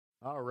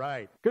All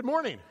right. Good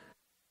morning.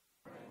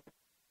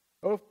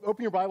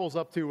 Open your Bibles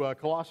up to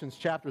Colossians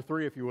chapter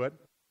 3, if you would.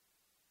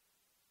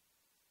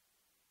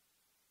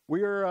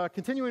 We are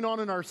continuing on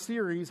in our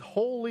series,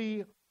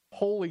 Holy,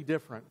 Holy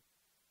Different,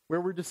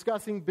 where we're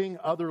discussing being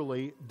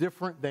otherly,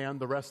 different than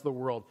the rest of the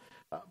world.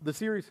 The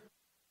series,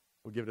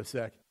 we'll give it a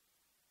sec.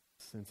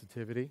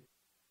 Sensitivity.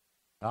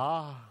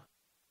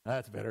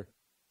 That's better.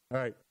 All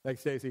right. Thanks,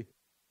 Stacy.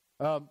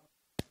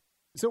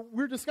 So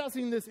we're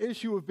discussing this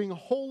issue of being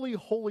wholly,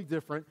 wholly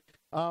different.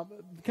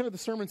 Kind of the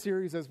sermon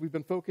series, as we've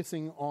been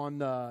focusing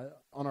on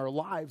our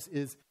lives,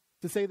 is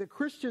to say that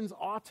Christians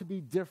ought to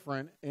be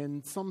different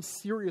in some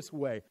serious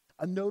way,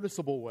 a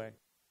noticeable way,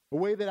 a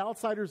way that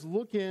outsiders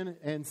look in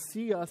and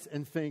see us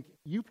and think,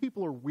 you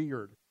people are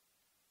weird,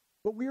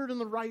 but weird in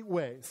the right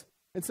ways.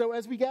 And so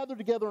as we gathered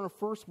together on our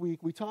first week,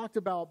 we talked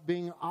about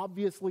being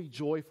obviously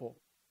joyful.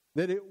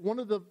 That one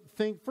of the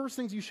first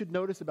things you should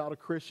notice about a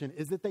Christian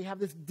is that they have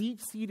this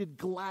deep-seated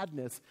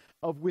gladness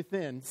of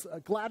within, a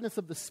gladness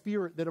of the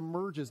Spirit that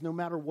emerges no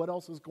matter what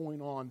else is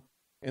going on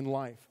in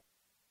life.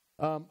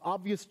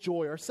 Obvious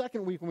joy. Our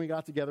second week when we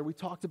got together, we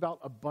talked about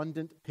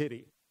abundant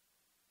pity.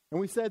 And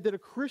we said that a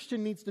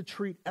Christian needs to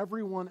treat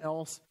everyone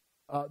else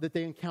that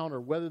they encounter,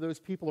 whether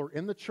those people are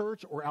in the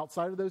church or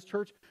outside of those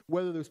church,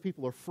 whether those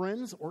people are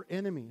friends or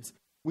enemies.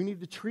 We need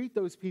to treat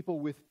those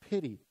people with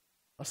pity,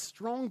 a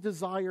strong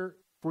desire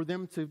for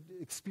them to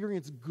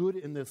experience good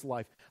in this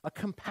life, a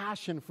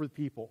compassion for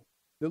people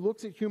that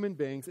looks at human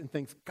beings and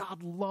thinks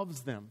God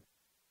loves them,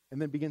 and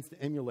then begins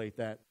to emulate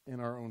that in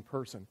our own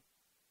person.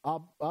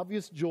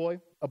 Obvious joy,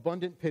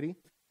 abundant pity.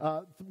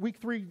 Week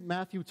 3,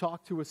 Matthew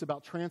talked to us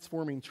about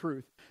transforming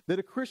truth, that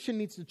a Christian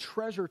needs to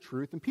treasure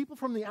truth, and people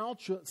from the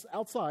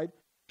outside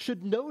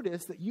should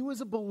notice that you as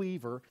a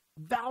believer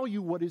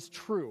value what is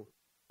true,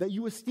 that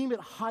you esteem it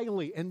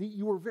highly, and that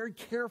you are very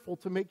careful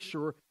to make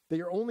sure that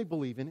you're only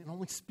believing and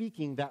only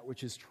speaking that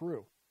which is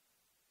true.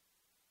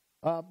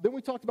 Then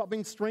we talked about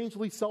being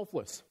strangely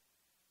selfless.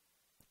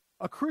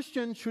 A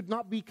Christian should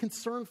not be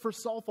concerned for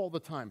self all the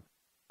time.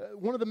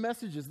 One of the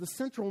messages, the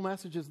central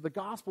messages of the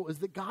gospel is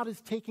that God is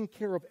taking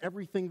care of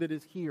everything that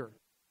is here.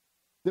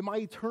 That my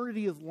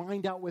eternity is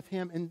lined out with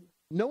Him. And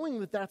knowing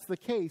that that's the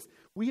case,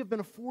 we have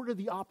been afforded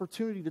the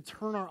opportunity to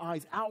turn our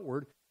eyes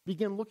outward,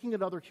 begin looking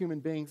at other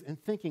human beings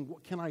and thinking,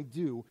 what can I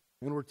do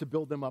in order to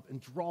build them up and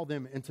draw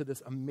them into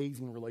this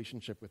amazing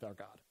relationship with our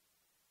God?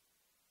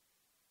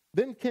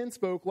 Then Ken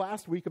spoke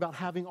last week about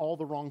having all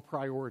the wrong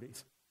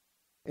priorities.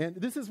 And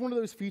this is one of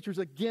those features,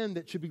 again,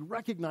 that should be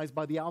recognized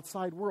by the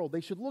outside world. They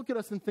should look at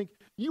us and think,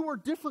 you are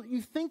different,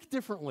 you think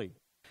differently.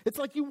 It's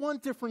like you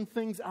want different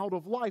things out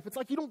of life. It's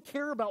like you don't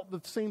care about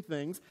the same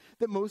things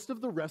that most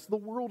of the rest of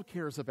the world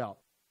cares about.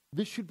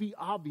 This should be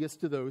obvious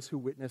to those who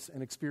witness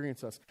and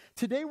experience us.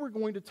 Today we're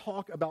going to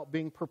talk about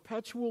being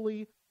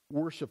perpetually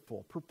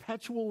worshipful.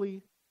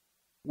 Perpetually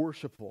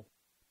worshipful.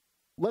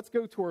 Let's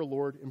go to our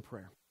Lord in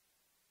prayer.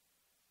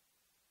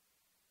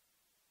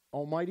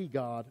 Almighty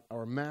God,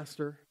 our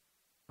Master,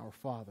 our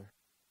Father,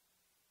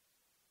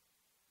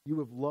 you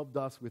have loved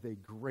us with a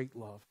great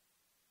love.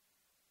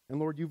 And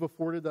Lord, you've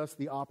afforded us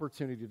the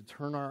opportunity to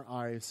turn our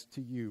eyes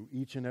to you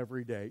each and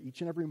every day,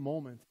 each and every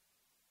moment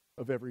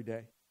of every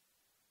day.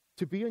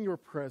 To be in your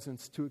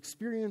presence, to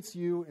experience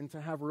you, and to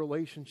have a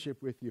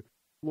relationship with you.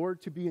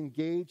 Lord, to be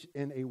engaged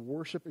in a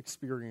worship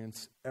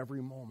experience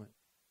every moment.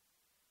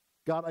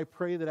 God, I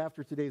pray that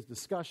after today's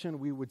discussion,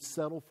 we would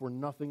settle for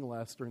nothing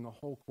less during the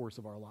whole course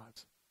of our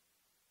lives.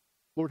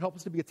 Lord, help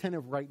us to be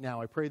attentive right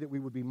now. I pray that we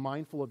would be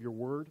mindful of your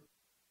word.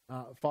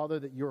 Father,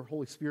 that your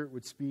Holy Spirit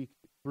would speak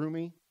through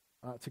me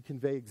to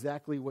convey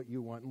exactly what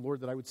you want. And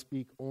Lord, that I would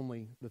speak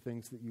only the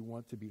things that you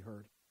want to be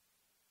heard.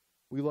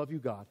 We love you,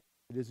 God.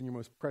 It is in your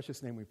most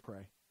precious name we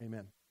pray.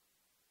 Amen.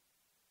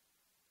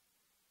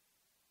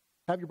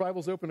 Have your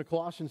Bibles open to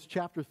Colossians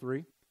chapter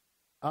 3.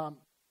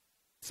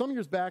 Some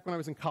years back when I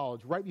was in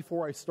college, right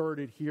before I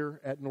started here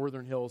at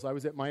Northern Hills, I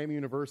was at Miami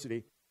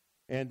University,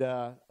 and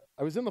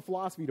I was in the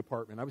philosophy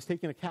department. I was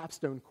taking a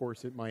capstone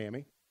course at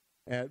Miami,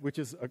 which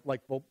is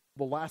like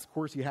the last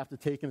course you have to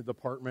take in a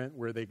department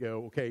where they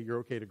go, okay, you're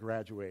okay to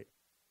graduate.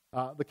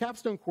 The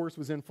capstone course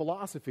was in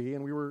philosophy,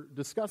 and we were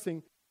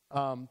discussing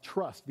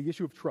trust, the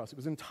issue of trust. It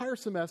was an entire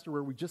semester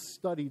where we just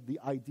studied the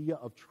idea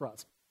of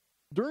trust.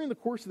 During the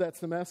course of that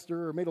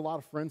semester, I made a lot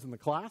of friends in the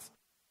class,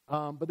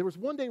 but there was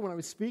one day when I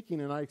was speaking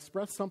and I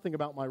expressed something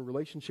about my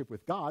relationship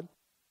with God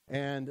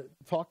and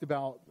talked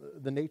about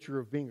the nature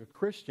of being a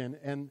Christian,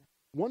 and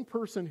one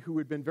person who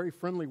had been very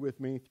friendly with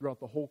me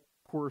throughout the whole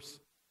course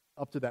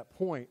up to that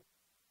point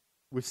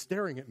was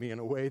staring at me in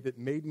a way that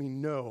made me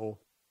know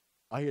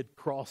I had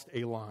crossed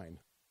a line.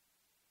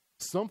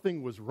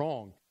 Something was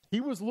wrong.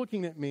 He was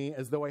looking at me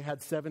as though I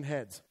had 7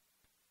 heads.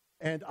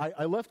 And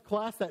I left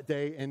class that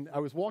day, and I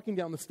was walking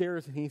down the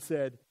stairs, and he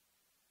said,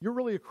 "You're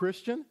really a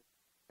Christian?"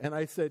 And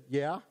I said,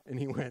 "Yeah." And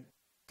he went,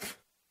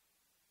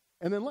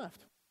 and then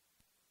left.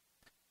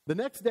 The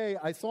next day,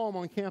 I saw him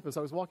on campus. I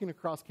was walking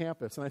across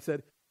campus, and I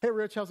said, "Hey,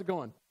 Rich, how's it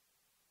going?"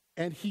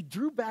 And he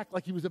drew back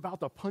like he was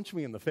about to punch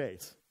me in the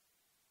face.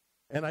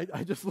 And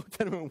I just looked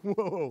at him and went,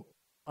 "Whoa,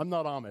 I'm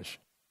not Amish.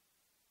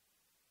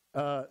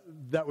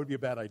 That would be a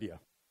bad idea.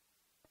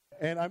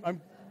 And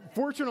I'm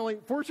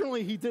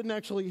fortunately, he didn't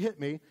actually hit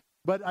me.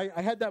 But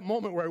I had that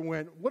moment where I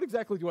went, what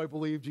exactly do I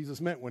believe Jesus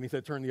meant when he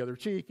said turn the other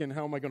cheek, and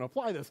how am I going to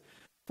apply this?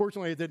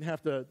 Fortunately, I didn't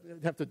have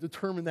to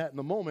determine that in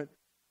the moment.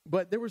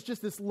 But there was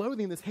just this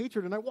loathing, this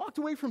hatred, and I walked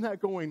away from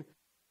that going,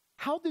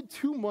 how did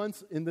 2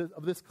 months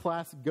of this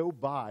class go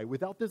by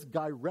without this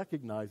guy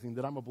recognizing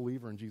that I'm a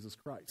believer in Jesus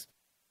Christ?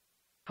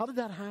 How did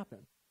that happen?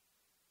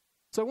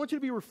 So I want you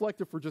to be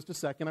reflective for just a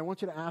second. I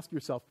want you to ask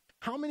yourself,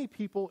 how many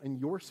people in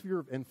your sphere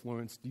of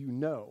influence do you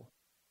know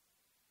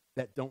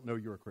that don't know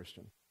you're a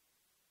Christian?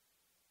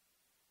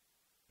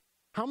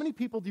 How many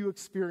people do you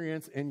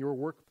experience in your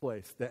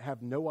workplace that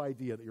have no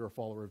idea that you're a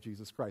follower of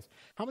Jesus Christ?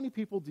 How many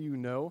people do you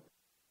know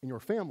in your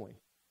family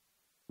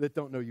that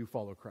don't know you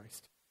follow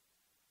Christ?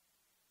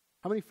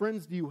 How many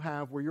friends do you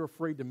have where you're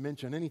afraid to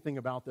mention anything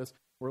about this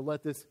or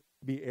let this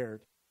be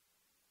aired?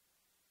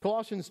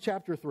 Colossians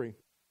chapter 3.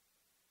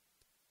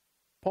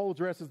 Paul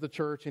addresses the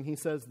church and he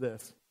says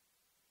this: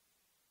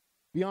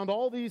 beyond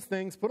all these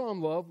things, put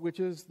on love, which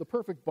is the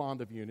perfect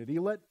bond of unity.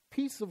 Let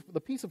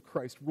the peace of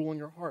Christ rule in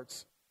your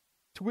hearts,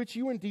 to which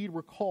you indeed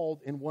were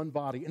called in one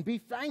body. And be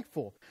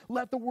thankful.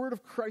 Let the word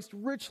of Christ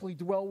richly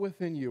dwell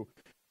within you,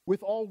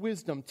 with all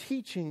wisdom,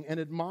 teaching and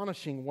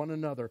admonishing one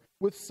another,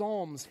 with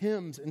psalms,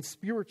 hymns, and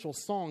spiritual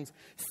songs,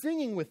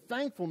 singing with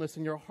thankfulness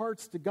in your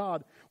hearts to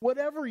God.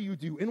 Whatever you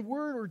do, in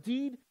word or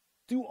deed,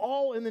 do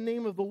all in the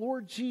name of the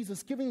Lord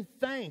Jesus, giving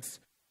thanks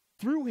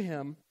through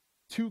him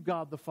to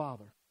God the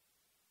Father.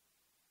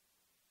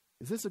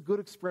 Is this a good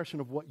expression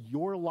of what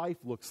your life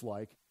looks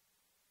like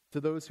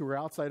to those who are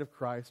outside of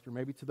Christ, or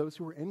maybe to those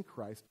who are in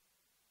Christ,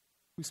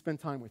 who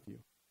spend time with you?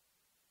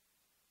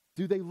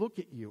 Do they look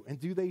at you and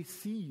do they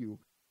see you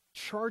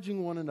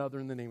charging one another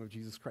in the name of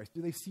Jesus Christ?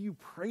 Do they see you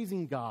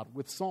praising God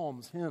with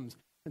psalms, hymns,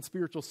 and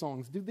spiritual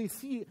songs? Do they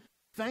see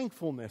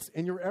thankfulness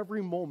in your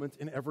every moment,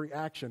 in every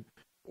action?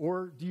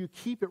 Or do you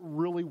keep it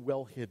really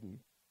well hidden?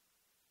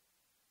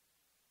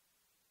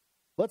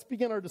 Let's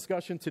begin our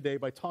discussion today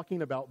by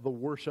talking about the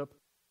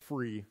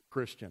worship-free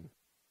Christian.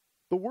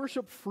 The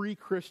worship-free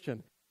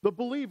Christian, the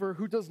believer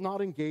who does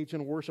not engage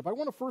in worship. I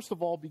want to first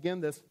of all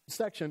begin this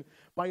section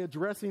by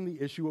addressing the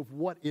issue of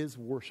what is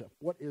worship.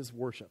 What is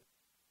worship?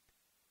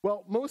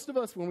 Well, most of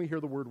us, when we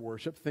hear the word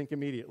worship, think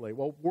immediately,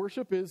 well,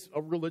 worship is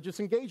a religious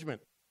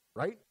engagement,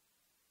 right?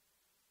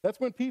 That's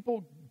when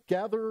people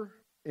gather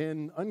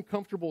in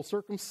uncomfortable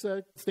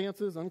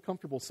circumstances,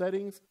 uncomfortable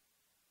settings,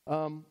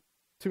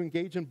 to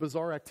engage in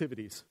bizarre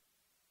activities.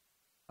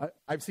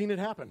 I've seen it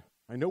happen.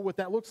 I know what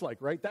that looks like,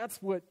 right?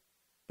 That's what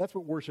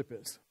worship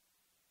is.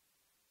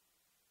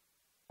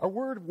 Our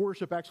word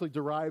worship actually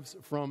derives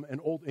from an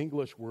Old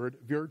English word,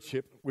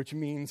 "Worship," which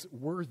means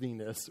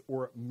worthiness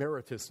or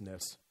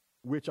meritousness,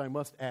 which I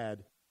must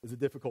add is a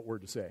difficult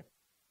word to say.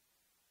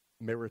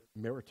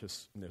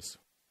 Meritousness.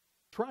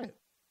 Try it.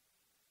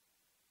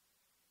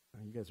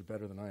 You guys are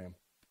better than I am.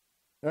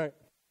 All right.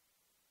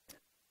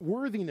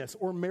 Worthiness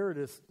or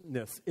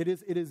meritousness. It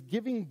is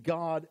giving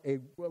God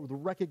the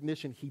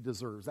recognition he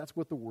deserves. That's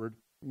what the word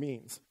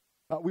means.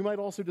 We might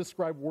also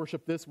describe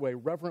worship this way: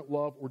 reverent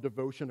love or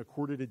devotion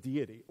accorded to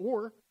deity,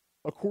 or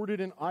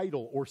accorded an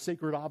idol or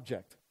sacred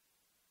object.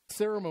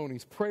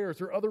 Ceremonies, prayers,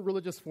 or other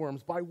religious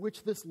forms by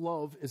which this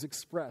love is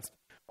expressed.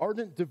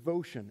 Ardent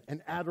devotion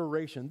and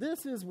adoration.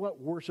 This is what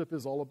worship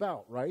is all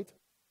about, right?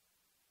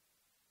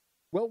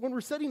 Well, when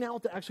we're setting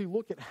out to actually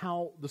look at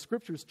how the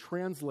scriptures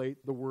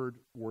translate the word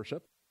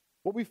worship,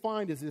 what we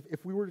find is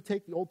if we were to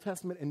take the Old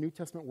Testament and New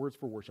Testament words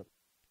for worship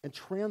and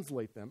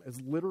translate them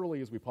as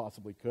literally as we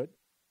possibly could,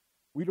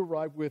 we'd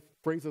arrive with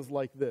phrases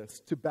like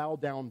this: to bow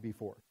down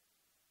before,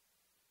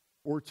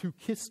 or to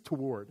kiss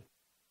toward.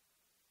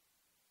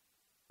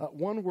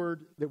 One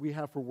word that we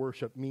have for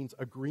worship means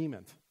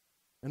agreement.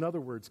 In other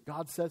words,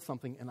 God says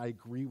something and I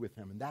agree with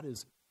him, and that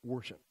is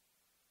worship.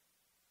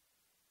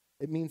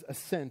 It means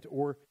assent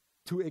or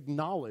to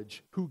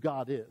acknowledge who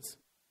God is.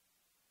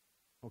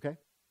 Okay?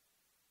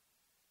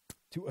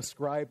 To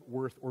ascribe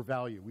worth or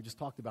value. We just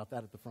talked about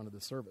that at the front of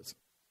the service.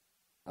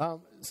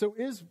 So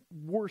is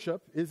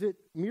worship, is it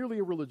merely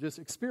a religious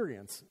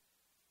experience?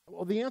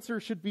 Well, the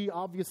answer should be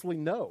obviously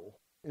no.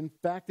 In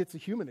fact, it's a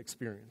human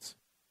experience.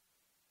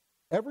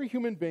 Every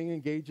human being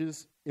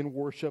engages in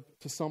worship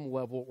to some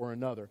level or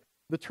another.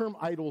 The term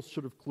idols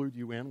should have clued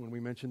you in when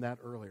we mentioned that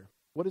earlier.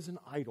 What is an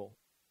idol?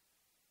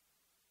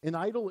 An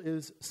idol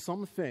is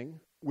something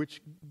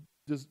which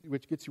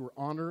gets your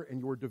honor and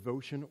your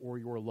devotion or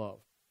your love.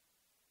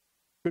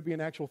 Could be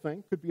an actual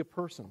thing, could be a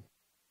person.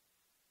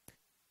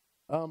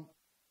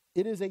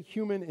 It is a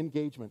human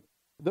engagement.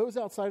 Those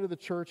outside of the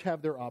church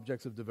have their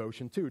objects of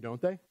devotion too,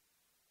 don't they?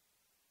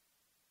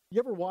 You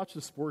ever watch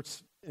the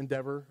sports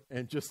endeavor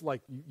and just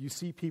like you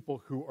see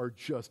people who are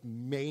just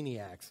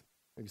maniacs?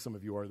 Maybe some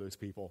of you are those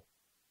people,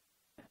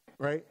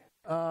 right?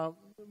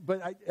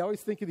 But I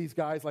always think of these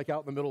guys like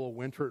out in the middle of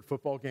winter at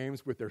football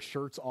games with their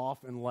shirts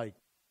off and like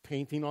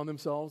painting on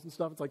themselves and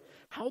stuff. It's like,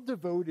 how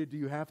devoted do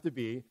you have to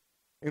be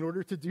in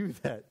order to do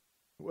that?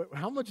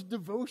 How much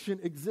devotion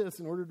exists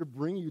in order to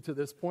bring you to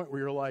this point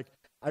where you're like,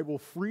 I will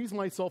freeze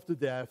myself to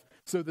death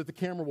so that the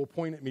camera will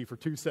point at me for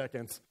 2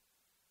 seconds,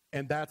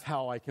 and that's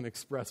how I can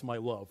express my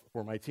love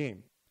for my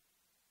team.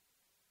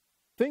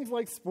 Things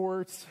like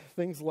sports,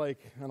 things like,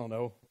 I don't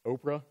know,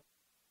 Oprah,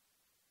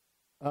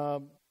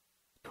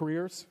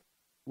 careers,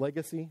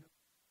 legacy,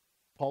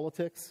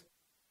 politics,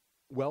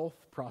 wealth,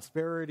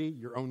 prosperity,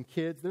 your own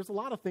kids. There's a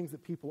lot of things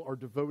that people are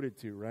devoted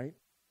to, right?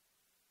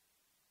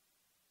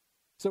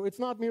 So it's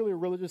not merely a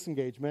religious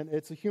engagement,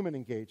 it's a human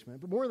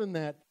engagement. But more than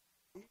that,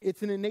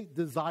 it's an innate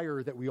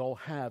desire that we all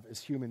have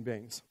as human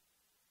beings.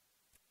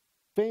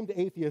 Famed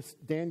atheist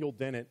Daniel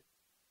Dennett,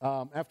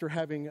 after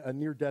having a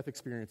near-death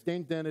experience.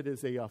 Dan Dennett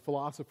is a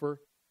philosopher.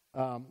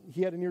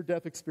 He had a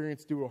near-death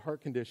experience due to a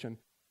heart condition.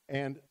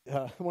 And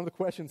one of the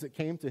questions that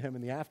came to him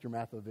in the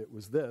aftermath of it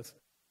was this: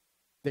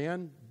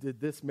 Dan, did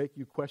this make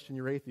you question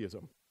your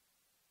atheism?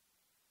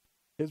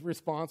 His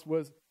response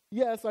was,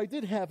 yes, I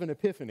did have an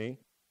epiphany.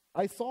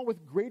 I saw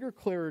with greater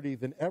clarity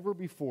than ever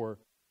before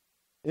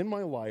in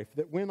my life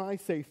that when I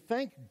say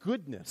thank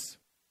goodness,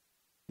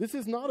 this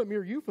is not a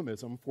mere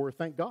euphemism for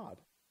thank God.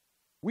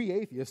 We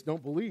atheists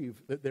don't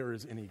believe that there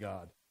is any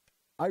God.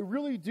 I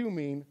really do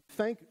mean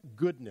thank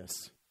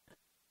goodness.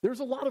 There's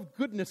a lot of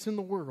goodness in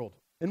the world,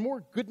 and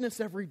more goodness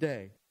every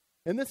day.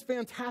 And this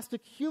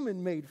fantastic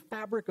human-made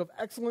fabric of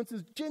excellence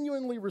is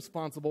genuinely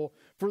responsible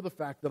for the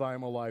fact that I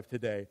am alive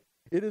today.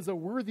 It is a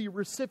worthy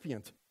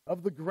recipient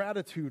of the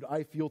gratitude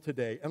I feel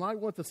today, and I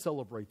want to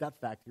celebrate that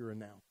fact here and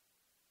now.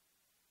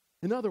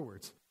 In other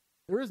words,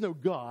 there is no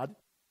God,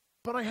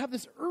 but I have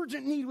this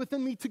urgent need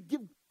within me to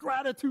give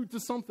gratitude to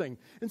something.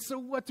 And so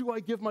what do I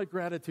give my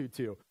gratitude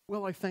to?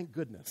 Well, I thank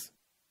goodness.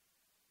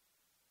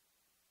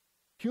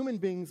 Human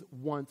beings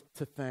want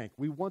to thank.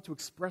 We want to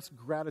express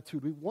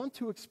gratitude. We want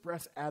to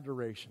express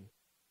adoration.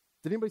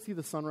 Did anybody see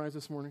the sunrise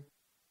this morning?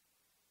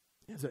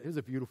 It was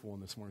a beautiful one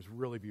this morning. It was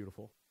really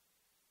beautiful.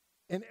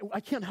 And I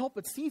can't help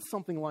but see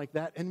something like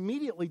that, and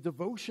immediately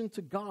devotion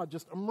to God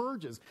just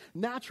emerges,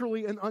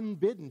 naturally and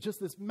unbidden. Just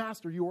this,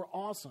 Master, you are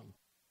awesome.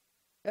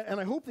 And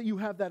I hope that you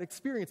have that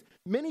experience.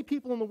 Many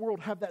people in the world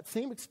have that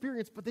same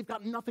experience, but they've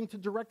got nothing to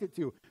direct it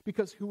to,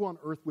 because who on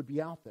earth would be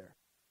out there?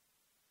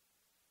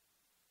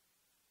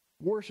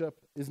 Worship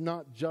is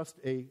not just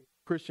a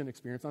Christian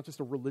experience, not just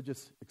a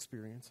religious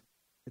experience.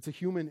 It's a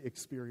human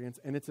experience,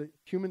 and it's a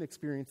human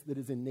experience that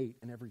is innate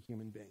in every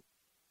human being.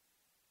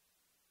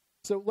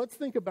 So let's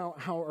think about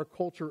how our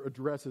culture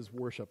addresses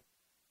worship.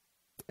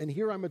 And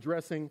here I'm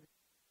addressing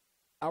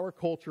our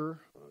culture,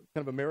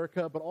 kind of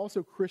America, but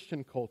also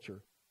Christian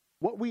culture.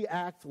 What we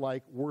act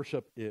like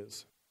worship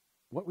is.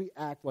 What we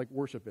act like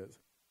worship is.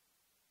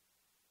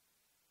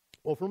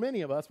 Well, for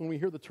many of us, when we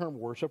hear the term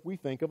worship, we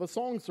think of a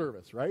song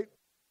service, right?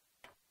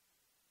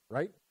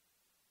 Right?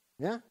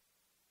 Yeah?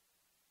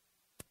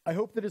 I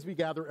hope that as we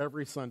gather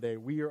every Sunday,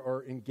 we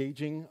are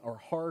engaging our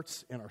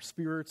hearts and our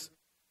spirits,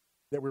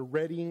 that we're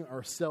readying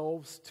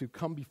ourselves to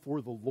come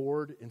before the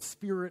Lord in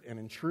spirit and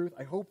in truth.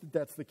 I hope that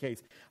that's the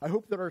case. I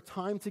hope that our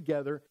time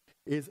together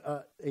is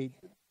a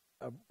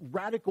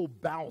radical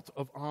bout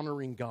of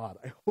honoring God.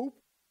 I hope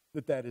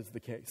that that is the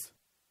case.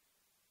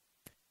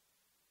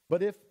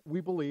 But if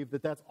we believe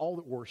that that's all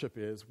that worship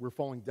is, we're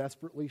falling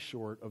desperately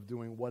short of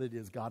doing what it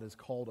is God has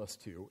called us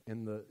to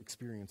in the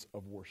experience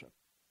of worship.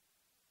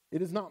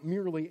 It is not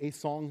merely a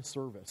song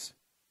service.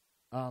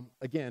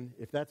 Again,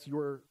 if that's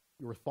your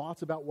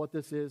thoughts about what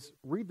this is,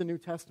 read the New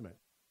Testament.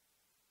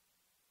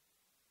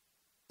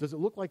 Does it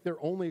look like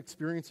they're only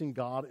experiencing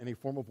God in a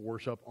form of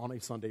worship on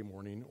a Sunday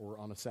morning or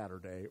on a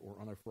Saturday or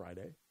on a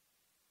Friday?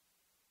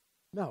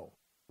 No.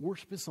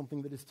 Worship is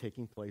something that is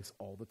taking place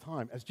all the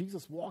time. As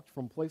Jesus walked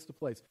from place to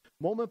place,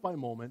 moment by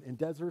moment, in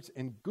deserts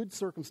and good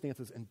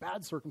circumstances and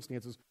bad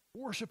circumstances,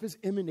 worship is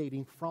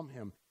emanating from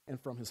him and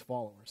from his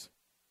followers.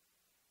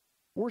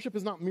 Worship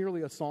is not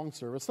merely a song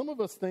service. Some of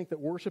us think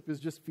that worship is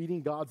just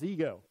feeding God's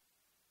ego.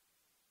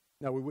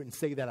 Now, we wouldn't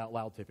say that out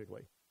loud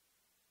typically.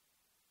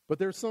 But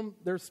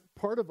there's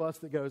part of us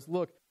that goes,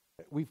 look,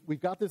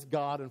 we've got this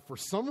God, and for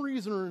some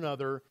reason or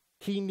another,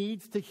 he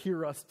needs to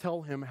hear us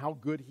tell him how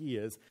good he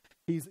is.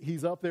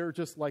 He's up there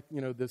just like,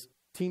 this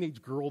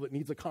teenage girl that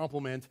needs a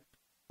compliment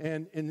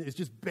and is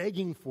just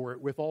begging for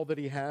it with all that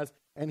he has,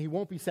 and he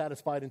won't be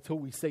satisfied until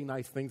we say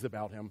nice things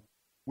about him.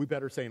 We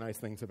better say nice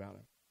things about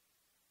him.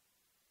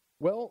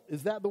 Well,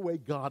 is that the way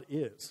God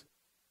is?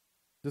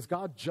 Does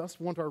God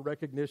just want our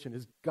recognition?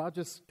 Is God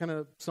just kind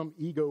of some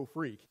ego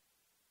freak?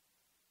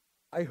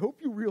 I hope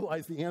you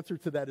realize the answer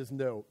to that is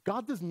no.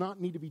 God does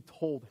not need to be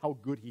told how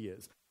good he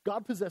is.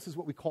 God possesses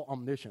what we call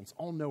omniscience,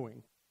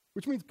 all-knowing,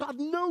 which means God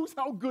knows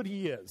how good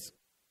he is.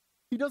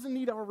 He doesn't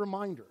need our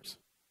reminders.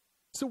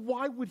 So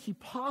why would he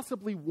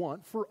possibly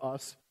want for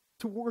us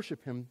to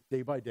worship him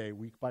day by day,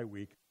 week by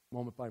week,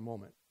 moment by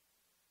moment?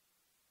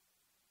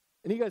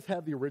 And you guys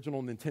have the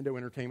original Nintendo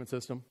Entertainment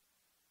System?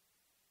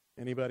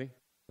 Anybody?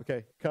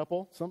 Okay,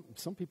 couple.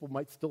 Some people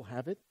might still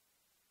have it.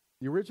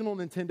 The original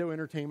Nintendo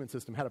Entertainment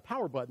System had a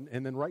power button,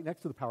 and then right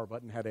next to the power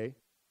button had a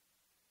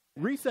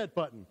reset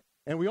button.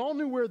 And we all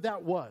knew where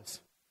that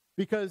was,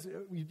 Because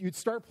you'd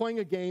start playing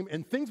a game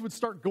and things would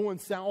start going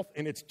south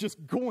and it's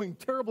just going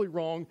terribly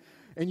wrong.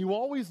 And you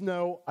always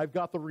know, I've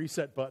got the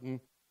reset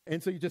button.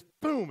 And so you just,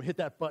 boom, hit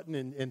that button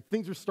and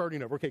things are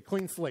starting over. Okay,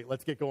 clean slate,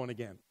 let's get going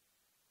again.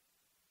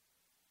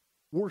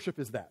 Worship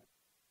is that.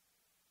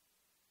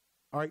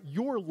 All right,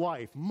 your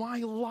life, my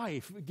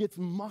life, gets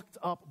mucked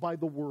up by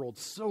the world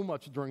so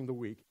much during the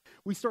week.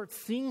 We start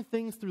seeing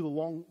things through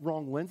the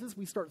wrong lenses.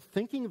 We start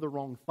thinking the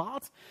wrong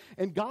thoughts.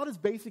 And God has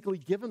basically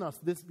given us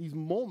these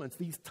moments,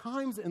 these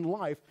times in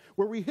life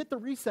where we hit the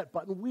reset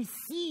button. We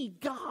see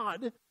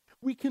God.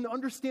 We can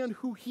understand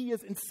who He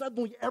is. And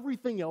suddenly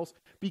everything else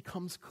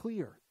becomes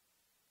clear.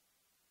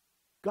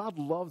 God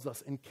loves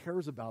us and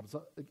cares about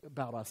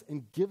us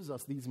and gives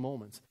us these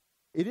moments.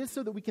 It is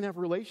so that we can have a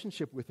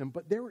relationship with Him,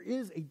 but there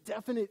is a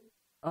definite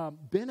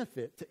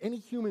benefit to any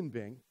human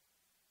being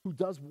who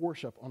does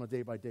worship on a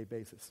day-by-day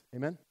basis.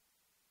 Amen?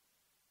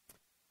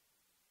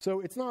 So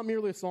it's not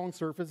merely a song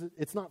service.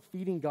 It's not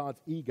feeding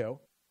God's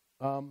ego.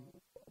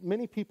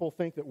 Many people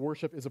think that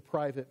worship is a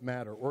private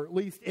matter, or at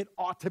least it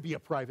ought to be a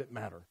private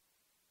matter.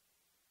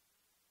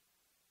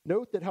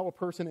 Note that how a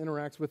person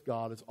interacts with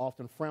God is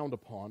often frowned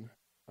upon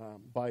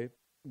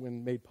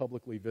when made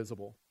publicly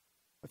visible.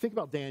 Think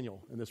about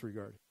Daniel in this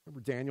regard. Remember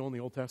Daniel in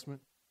the Old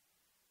Testament?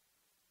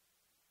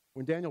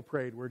 When Daniel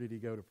prayed, where did he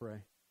go to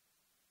pray?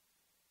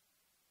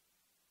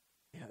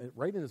 Yeah,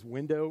 right in his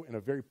window in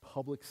a very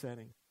public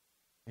setting.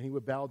 And he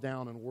would bow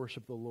down and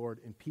worship the Lord,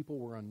 and people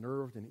were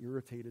unnerved and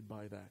irritated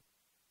by that.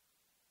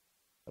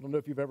 I don't know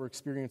if you've ever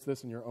experienced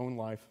this in your own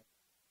life,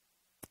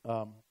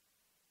 but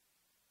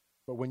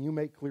when you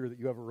make clear that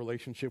you have a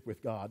relationship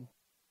with God,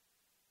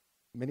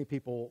 many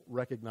people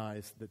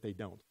recognize that they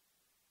don't.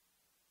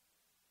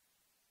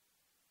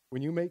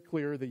 When you make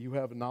clear that you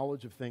have a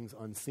knowledge of things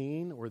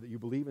unseen or that you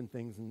believe in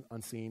things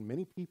unseen,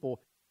 many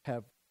people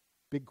have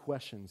big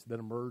questions that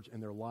emerge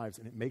in their lives,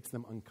 and it makes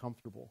them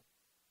uncomfortable.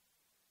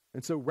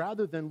 And so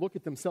rather than look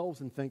at themselves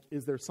and think,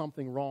 is there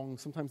something wrong?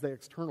 Sometimes they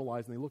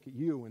externalize and they look at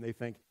you and they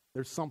think,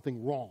 there's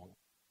something wrong.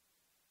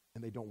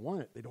 And they don't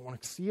want it. They don't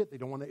want to see it. They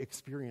don't want to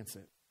experience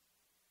it.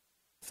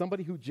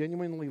 Somebody who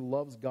genuinely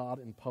loves God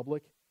in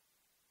public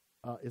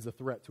is a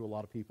threat to a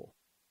lot of people.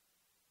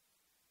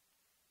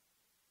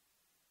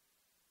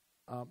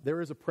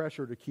 There is a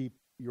pressure to keep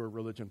your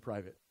religion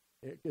private.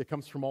 It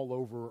comes from all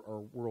over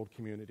our world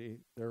community.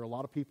 There are a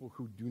lot of people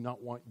who do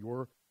not want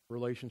your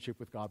relationship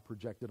with God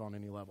projected on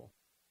any level.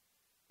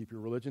 Keep your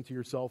religion to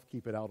yourself.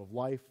 Keep it out of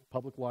life,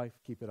 public life.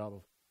 Keep it out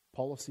of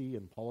policy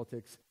and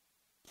politics.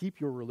 Keep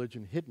your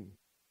religion hidden.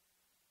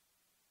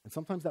 And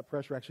sometimes that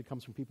pressure actually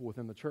comes from people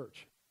within the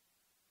church.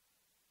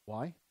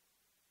 Why?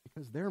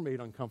 Because they're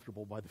made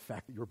uncomfortable by the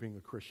fact that you're being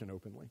a Christian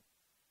openly.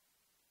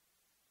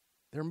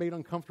 They're made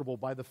uncomfortable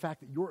by the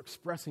fact that you're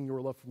expressing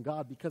your love from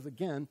God because,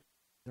 again,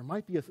 there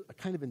might be a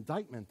kind of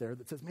indictment there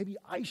that says, maybe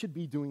I should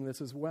be doing this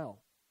as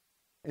well.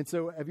 And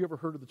so have you ever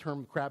heard of the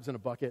term crabs in a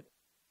bucket?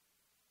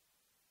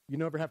 You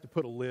never have to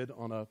put a lid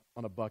on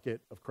a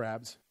bucket of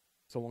crabs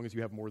so long as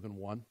you have more than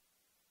one.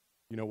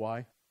 You know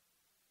why?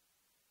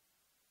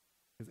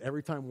 Because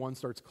every time one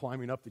starts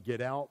climbing up to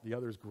get out, the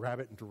others grab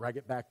it and drag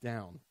it back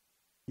down,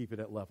 keep it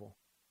at level.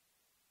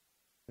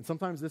 And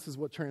sometimes this is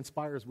what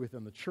transpires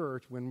within the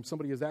church. When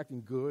somebody is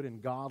acting good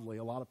and godly,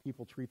 a lot of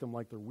people treat them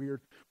like they're weird.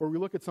 Or we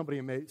look at somebody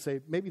and say,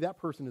 maybe that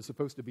person is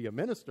supposed to be a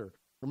minister.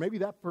 Or maybe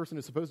that person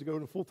is supposed to go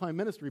into full-time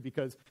ministry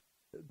because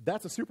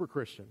that's a super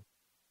Christian.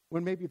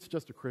 When maybe it's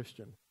just a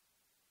Christian.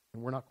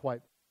 And we're not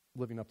quite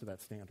living up to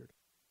that standard.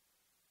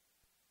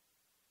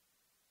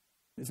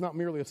 It's not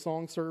merely a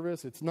song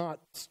service. It's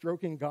not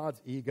stroking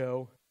God's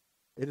ego.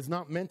 It is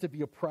not meant to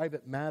be a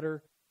private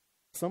matter.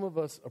 Some of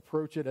us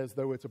approach it as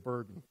though it's a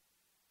burden.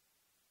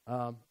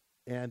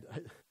 And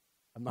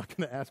I'm not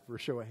going to ask for a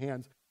show of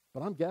hands,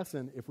 but I'm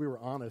guessing if we were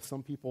honest,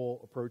 some people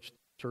approached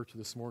church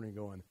this morning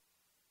going,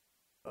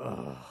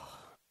 ugh,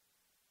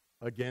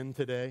 again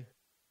today?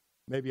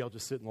 Maybe I'll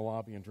just sit in the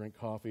lobby and drink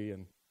coffee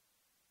and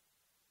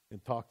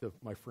talk to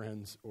my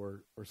friends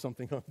or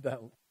something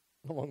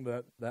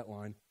along that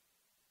line.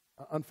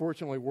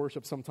 Unfortunately,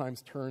 worship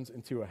sometimes turns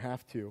into a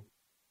have to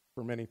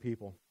for many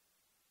people.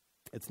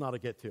 It's not a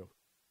get to.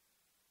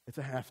 It's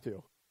a have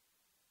to.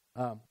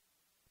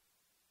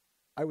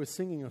 I was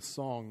singing a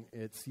song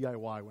at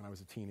CIY when I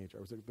was a teenager.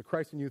 I was at the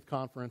Christ and Youth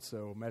Conference,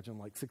 so imagine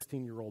like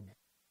 16-year-old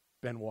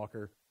Ben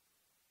Walker.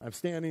 I'm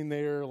standing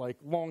there, like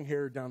long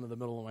hair down to the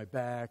middle of my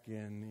back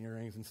and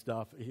earrings and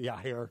stuff. Yeah,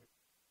 hair.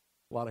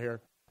 A lot of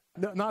hair.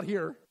 No, not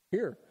here.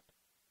 Here.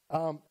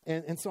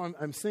 And so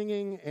I'm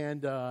singing,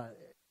 and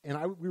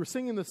we were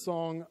singing the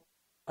song,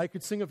 I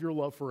Could Sing of Your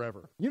Love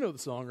Forever. You know the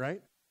song,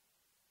 right?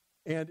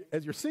 And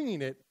as you're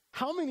singing it,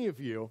 how many of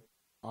you,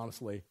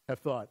 honestly, have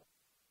thought,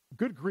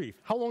 good grief,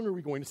 how long are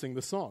we going to sing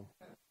this song?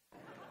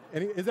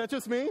 And is that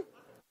just me?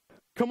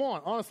 Come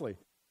on, honestly.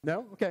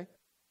 No? Okay.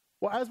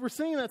 Well, as we're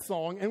singing that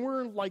song, and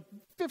we're like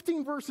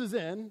 15 verses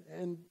in,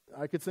 and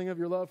I could sing of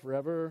your love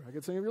forever, I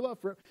could sing of your love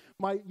forever.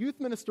 My youth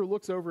minister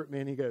looks over at me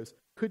and he goes,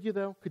 could you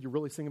though? Could you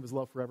really sing of his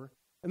love forever?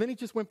 And then he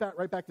just went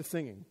right back to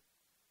singing.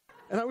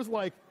 And I was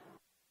like,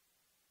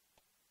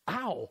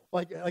 ow,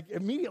 like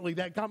immediately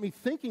that got me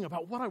thinking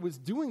about what I was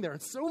doing there.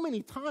 And so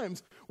many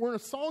times we're in a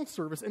song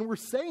service and we're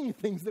saying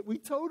things that we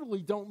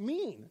totally don't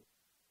mean.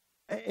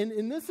 And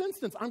in this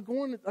instance, I'm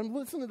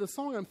listening to the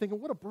song, I'm thinking,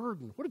 what a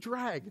burden, what a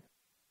drag.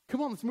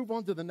 Come on, let's move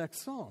on to the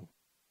next song.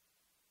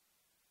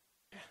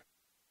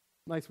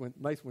 Nice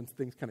when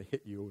things kind of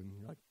hit you and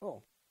you're like,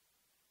 oh,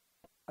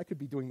 I could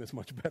be doing this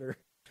much better.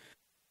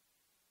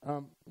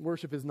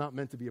 Worship is not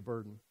meant to be a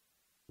burden.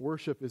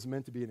 Worship is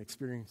meant to be an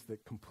experience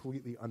that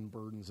completely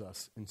unburdens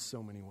us in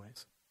so many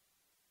ways.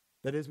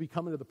 That as we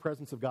come into the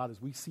presence of God,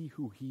 as we see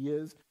who He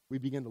is, we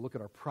begin to look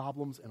at our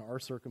problems and our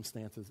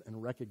circumstances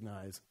and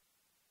recognize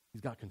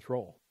He's got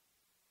control.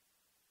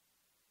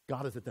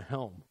 God is at the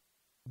helm.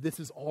 This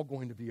is all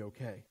going to be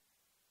okay.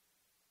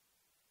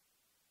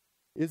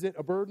 Is it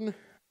a burden?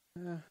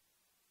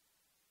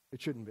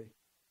 It shouldn't be.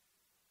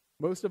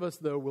 Most of us,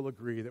 though, will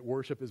agree that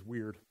worship is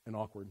weird and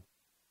awkward.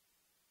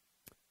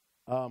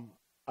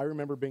 I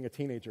remember being a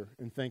teenager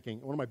and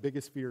thinking, one of my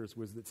biggest fears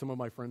was that some of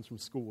my friends from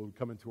school would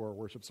come into our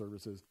worship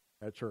services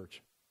at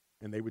church,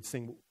 and they would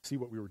see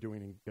what we were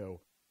doing and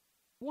go,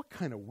 what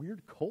kind of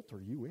weird cult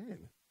are you in?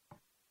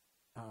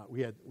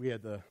 We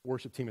had the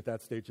worship team at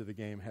that stage of the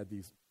game had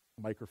these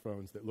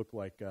microphones that looked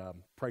like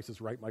Price is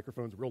Right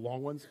microphones, real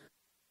long ones.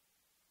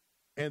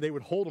 And they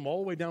would hold them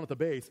all the way down at the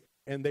base,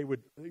 and they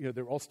would,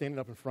 they were all standing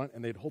up in front,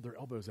 and they'd hold their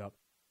elbows up,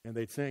 and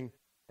they'd sing,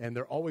 and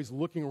they're always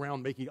looking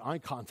around, making eye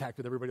contact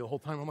with everybody the whole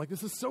time. I'm like,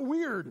 this is so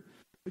weird.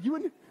 Like, you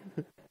wouldn't.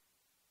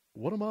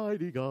 What a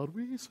mighty God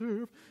we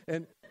serve.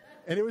 And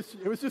it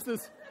was just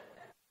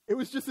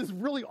this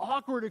really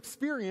awkward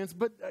experience.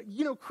 But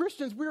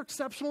Christians, we're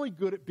exceptionally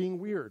good at being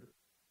weird.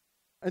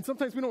 And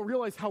sometimes we don't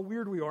realize how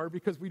weird we are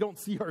because we don't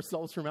see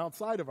ourselves from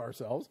outside of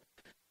ourselves.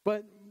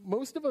 But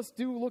most of us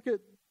do look at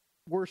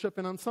worship,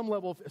 and on some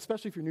level,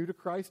 especially if you're new to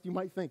Christ, you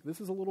might think, this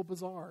is a little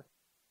bizarre.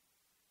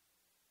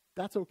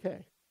 That's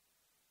okay.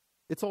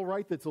 It's all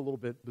right that it's a little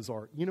bit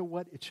bizarre. You know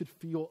what? It should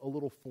feel a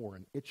little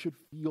foreign. It should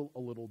feel a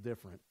little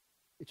different.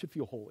 It should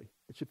feel holy.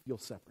 It should feel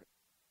separate.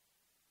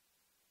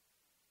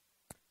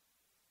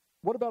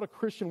 What about a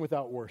Christian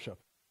without worship?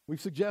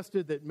 We've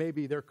suggested that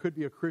maybe there could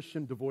be a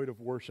Christian devoid of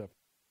worship.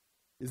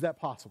 Is that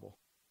possible?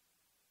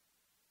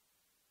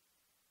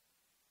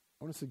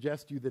 I want to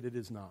suggest to you that it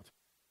is not.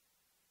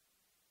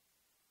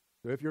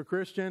 So if you're a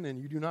Christian and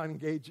you do not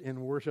engage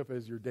in worship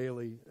as your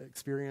daily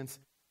experience,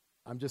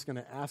 I'm just going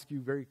to ask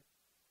you very,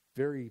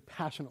 very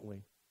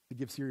passionately to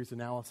give serious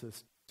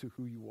analysis to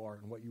who you are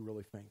and what you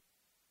really think.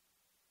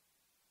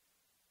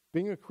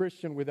 Being a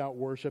Christian without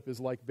worship is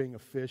like being a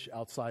fish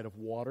outside of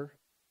water.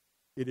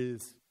 It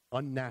is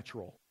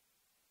unnatural,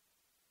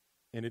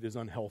 and it is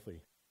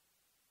unhealthy.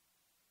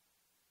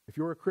 If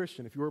you're a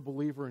Christian, if you're a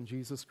believer in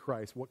Jesus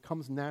Christ, what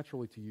comes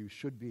naturally to you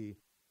should be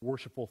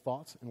worshipful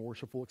thoughts and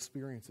worshipful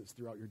experiences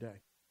throughout your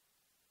day.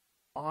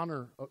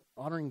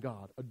 Honoring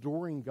God,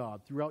 adoring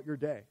God throughout your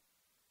day.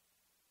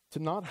 To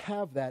not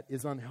have that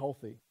is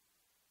unhealthy.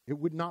 It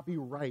would not be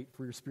right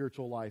for your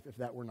spiritual life if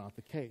that were not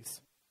the case.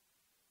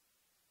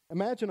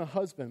 Imagine a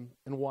husband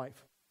and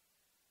wife,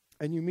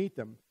 and you meet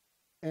them,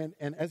 and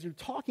as you're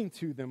talking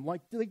to them,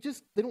 like they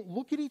don't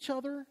look at each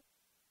other,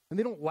 and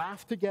they don't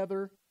laugh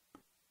together.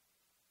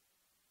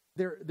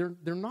 They're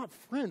not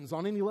friends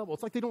on any level.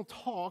 It's like they don't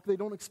talk, they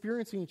don't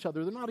experience each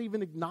other, they're not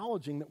even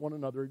acknowledging that one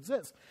another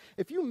exists.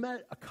 If you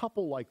met a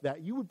couple like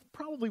that, you would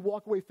probably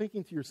walk away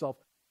thinking to yourself,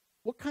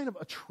 what kind of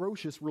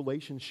atrocious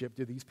relationship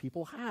do these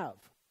people have?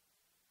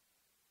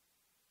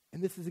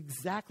 And this is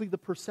exactly the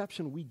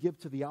perception we give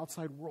to the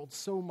outside world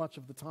so much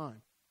of the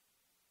time.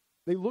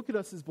 They look at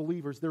us as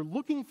believers. They're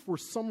looking for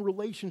some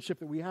relationship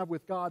that we have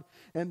with God,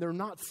 and they're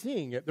not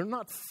seeing it. They're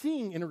not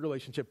seeing in a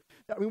relationship.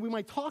 I mean, we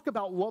might talk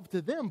about love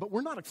to them, but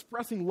we're not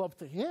expressing love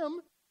to Him.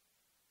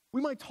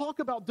 We might talk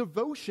about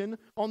devotion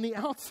on the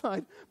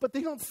outside, but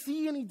they don't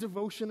see any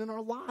devotion in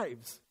our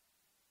lives.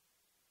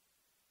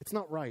 It's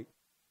not right.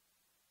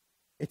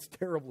 It's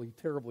terribly,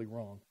 terribly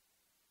wrong.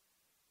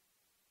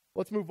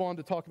 Let's move on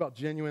to talk about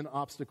genuine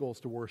obstacles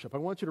to worship. I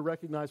want you to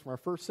recognize from our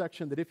first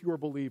section that if you're a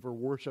believer,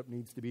 worship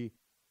needs to be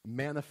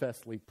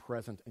manifestly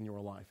present in your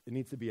life. It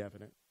needs to be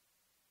evident.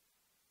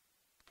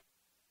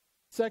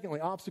 Secondly,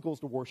 obstacles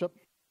to worship.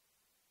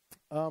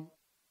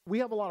 We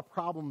have a lot of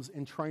problems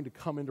in trying to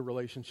come into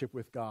relationship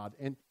with God.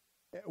 And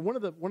one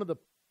of the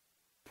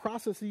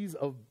processes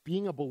of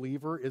being a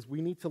believer is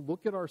we need to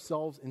look at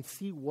ourselves and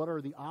see what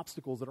are the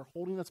obstacles that are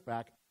holding us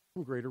back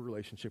from greater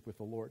relationship with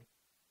the Lord.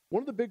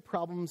 One of the big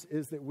problems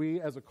is that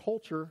we as a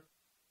culture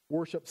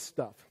worship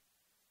stuff.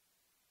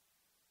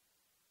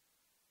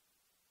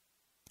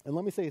 And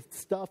let me say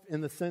stuff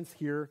in the sense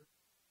here,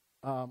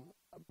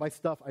 by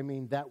stuff I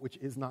mean that which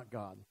is not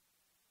God.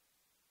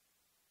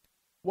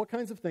 What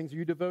kinds of things are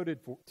you devoted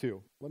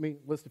to? Let me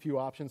list a few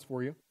options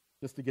for you,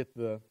 just to get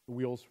the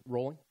wheels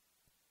rolling.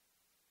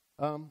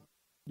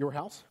 Your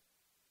house?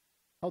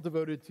 How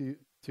devoted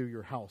to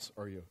your house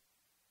are you?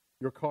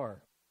 Your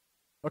car?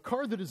 A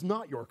car that is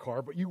not your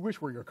car, but you wish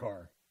were your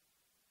car.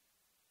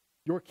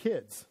 Your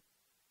kids?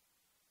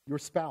 Your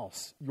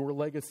spouse? Your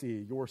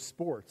legacy? Your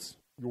sports?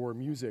 your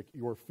music,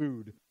 your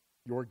food,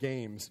 your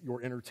games,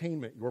 your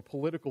entertainment, your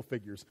political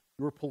figures,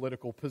 your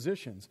political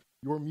positions,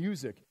 your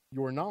music,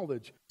 your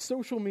knowledge,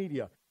 social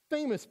media,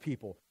 famous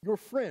people, your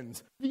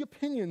friends, the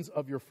opinions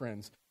of your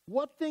friends.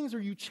 What things are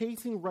you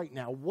chasing right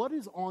now? What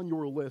is on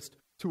your list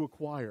to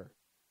acquire?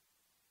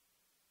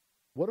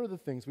 What are the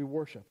things we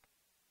worship?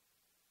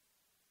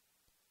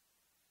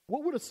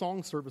 What would a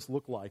song service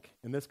look like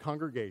in this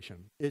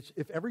congregation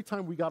if every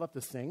time we got up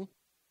to sing,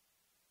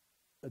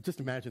 just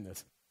imagine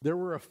this, there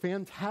were a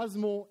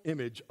phantasmal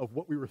image of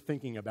what we were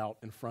thinking about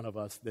in front of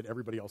us that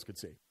everybody else could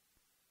see.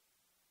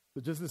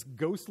 So just this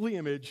ghostly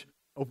image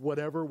of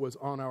whatever was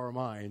on our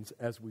minds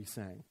as we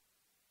sang.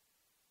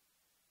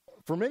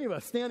 For many of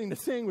us, standing to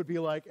sing would be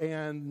like,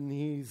 and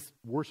he's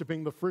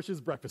worshiping the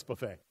Frisch's breakfast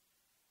buffet,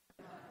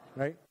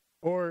 right?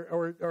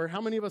 Or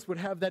how many of us would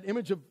have that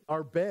image of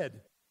our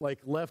bed, like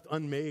left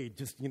unmade,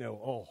 just,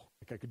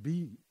 like I could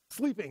be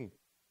sleeping,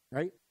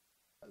 right?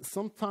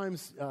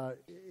 Sometimes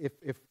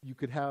if you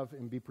could have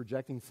and be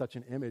projecting such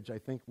an image, I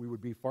think we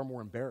would be far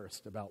more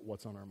embarrassed about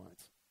what's on our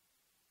minds.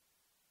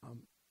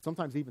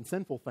 Sometimes even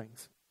sinful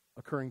things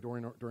occurring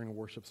during a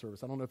worship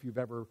service. I don't know if you've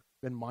ever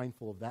been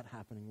mindful of that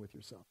happening with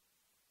yourself.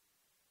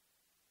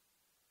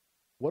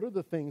 What are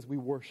the things we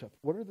worship?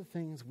 What are the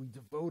things we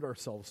devote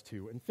ourselves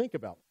to and think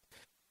about?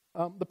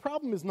 The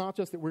problem is not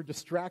just that we're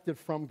distracted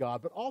from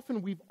God, but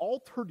often we've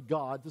altered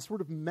God to sort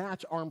of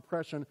match our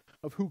impression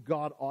of who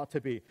God ought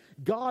to be.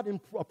 God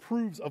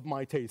approves of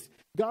my taste.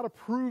 God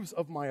approves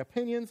of my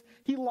opinions.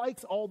 He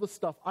likes all the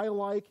stuff I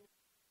like.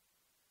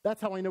 That's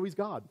how I know he's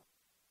God.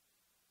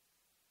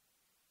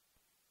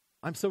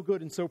 I'm so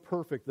good and so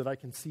perfect that I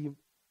can see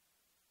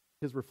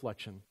his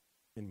reflection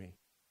in me.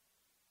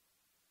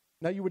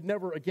 Now, you would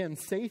never, again,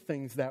 say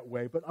things that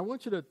way, but I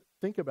want you to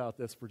think about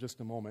this for just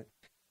a moment.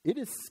 It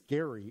is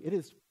scary, it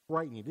is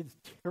frightening, it is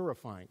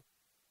terrifying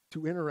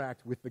to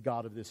interact with the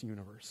God of this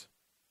universe.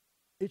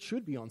 It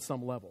should be on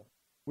some level.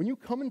 When you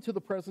come into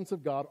the presence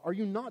of God, are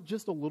you not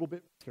just a little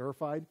bit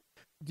terrified?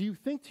 Do you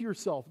think to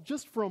yourself,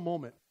 just for a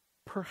moment,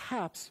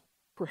 perhaps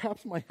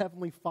my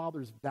Heavenly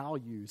Father's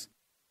values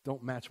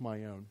don't match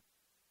my own?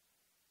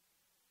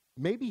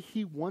 Maybe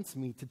he wants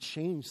me to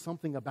change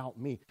something about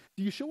me.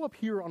 Do you show up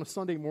here on a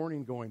Sunday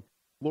morning going,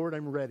 Lord,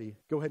 I'm ready.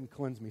 Go ahead and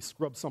cleanse me.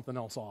 Scrub something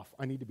else off.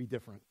 I need to be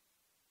different.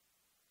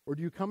 Or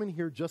do you come in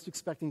here just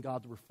expecting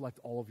God to reflect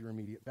all of your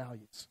immediate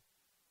values?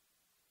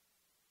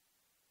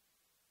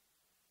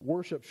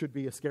 Worship should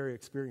be a scary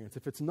experience.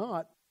 If it's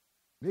not,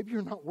 maybe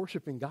you're not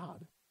worshiping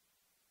God.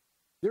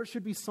 There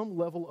should be some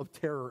level of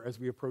terror as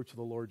we approach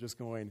the Lord, just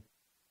going,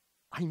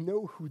 I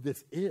know who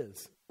this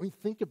is. I mean,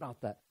 think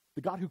about that.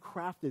 The God who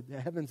crafted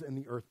the heavens and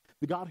the earth,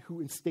 the God who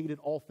instated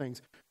all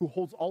things, who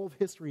holds all of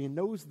history and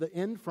knows the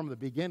end from the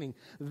beginning,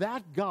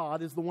 that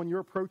God is the one you're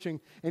approaching.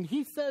 And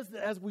he says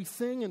that as we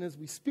sing and as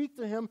we speak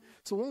to him,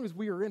 so long as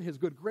we are in his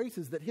good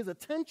graces, that his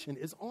attention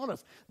is on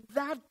us.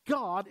 That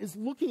God is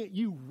looking at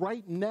you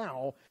right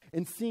now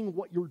and seeing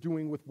what you're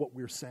doing with what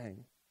we're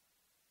saying.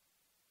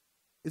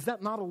 Is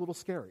that not a little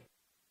scary?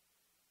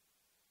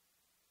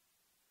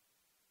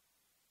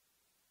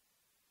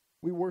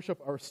 We worship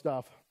our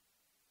stuff.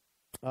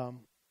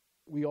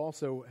 We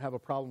also have a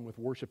problem with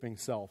worshiping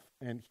self.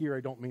 And here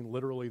I don't mean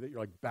literally that you're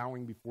like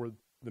bowing before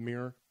the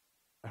mirror.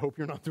 I hope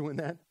you're not doing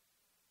that. It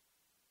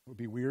would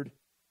be weird.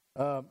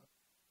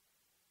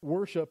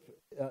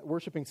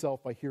 Worshiping self,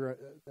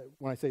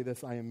 when I say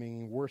this, I am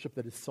meaning worship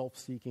that is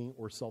self-seeking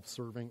or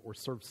self-serving or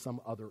serves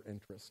some other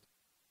interest.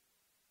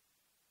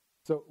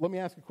 So let me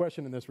ask a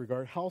question in this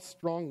regard. How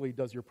strongly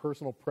does your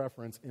personal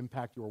preference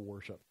impact your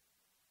worship?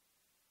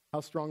 How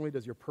strongly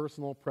does your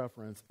personal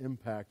preference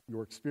impact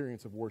your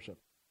experience of worship?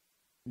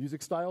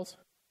 Music styles?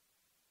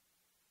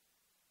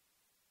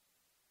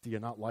 Do you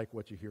not like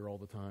what you hear all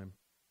the time?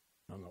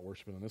 I'm not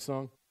worshiping on this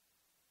song.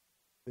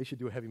 They should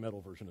do a heavy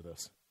metal version of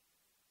this.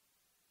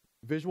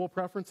 Visual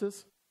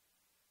preferences?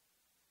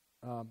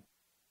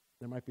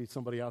 There might be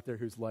somebody out there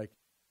who's like,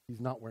 he's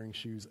not wearing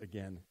shoes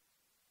again.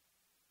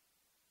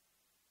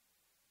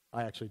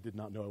 I actually did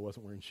not know I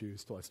wasn't wearing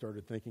shoes till I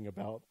started thinking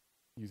about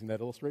using that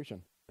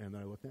illustration, and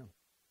then I looked down.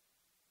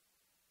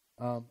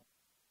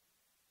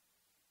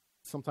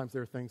 Sometimes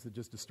there are things that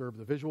just disturb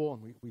the visual,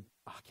 and we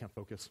can't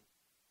focus.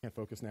 Can't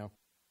focus now.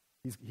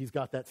 He's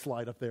got that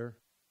slide up there.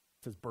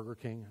 It says Burger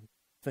King. I'm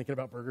thinking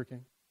about Burger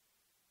King.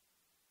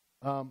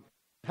 How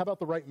about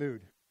the right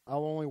mood?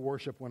 I'll only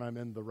worship when I'm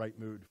in the right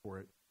mood for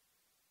it.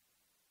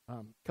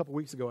 A couple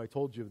weeks ago, I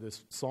told you of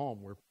this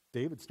psalm where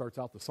David starts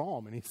out the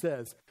psalm, and he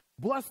says,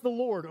 "Bless the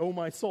Lord, O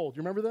my soul." Do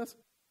you remember this?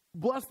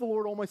 Bless the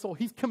Lord, O my soul.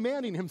 He's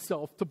commanding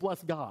himself to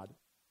bless God.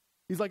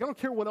 He's like, I don't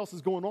care what else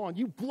is going on.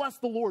 You bless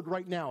the Lord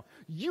right now.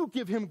 You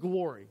give him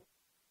glory.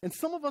 And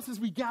some of us, as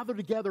we gather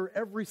together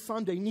every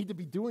Sunday, need to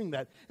be doing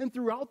that. And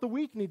throughout the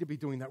week, need to be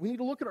doing that. We need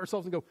to look at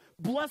ourselves and go,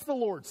 bless the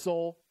Lord,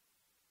 soul.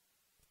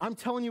 I'm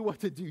telling you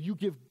what to do. You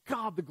give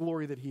God the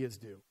glory that he is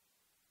due.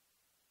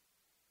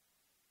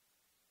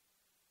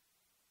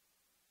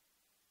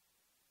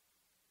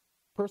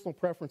 Personal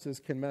preferences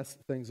can mess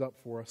things up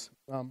for us.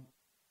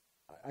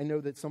 I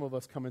know that some of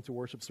us come into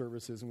worship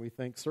services and we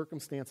think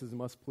circumstances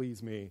must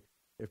please me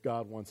if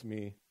God wants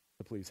me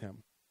to please him.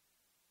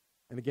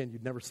 And again,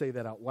 you'd never say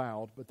that out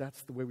loud, but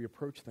that's the way we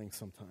approach things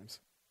sometimes.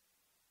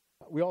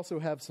 We also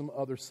have some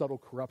other subtle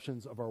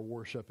corruptions of our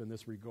worship in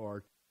this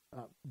regard,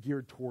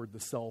 geared toward the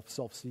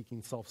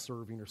self-seeking,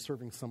 self-serving, or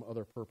serving some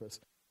other purpose.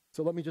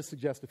 So let me just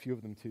suggest a few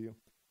of them to you.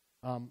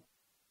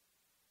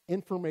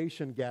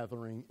 Information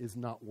gathering is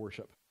not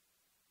worship.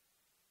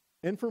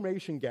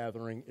 Information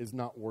gathering is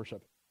not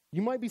worship.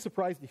 You might be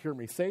surprised to hear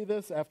me say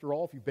this. After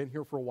all, if you've been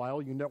here for a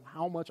while, you know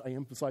how much I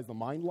emphasize the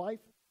mind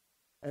life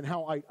and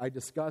how I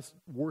discuss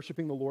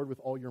worshiping the Lord with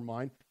all your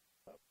mind.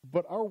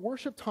 But our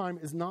worship time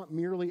is not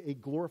merely a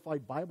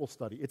glorified Bible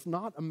study. It's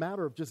not a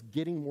matter of just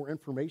getting more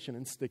information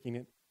and sticking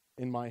it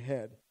in my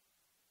head.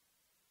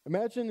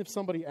 Imagine if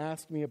somebody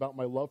asked me about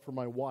my love for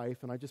my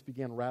wife and I just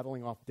began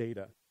rattling off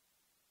data.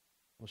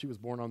 Well, she was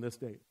born on this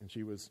date, and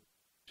she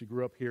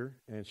grew up here,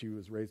 and she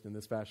was raised in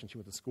this fashion. She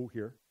went to school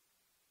here.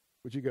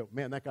 Would you go,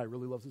 man, that guy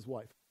really loves his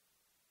wife?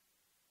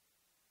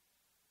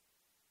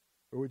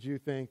 Or would you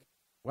think,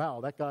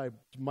 wow, that guy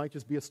might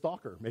just be a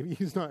stalker. Maybe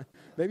he's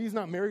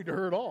not married to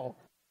her at all.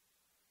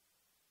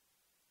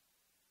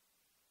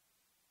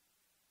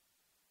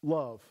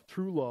 Love,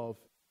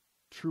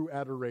 true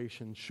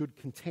adoration should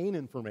contain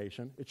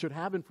information. It should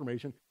have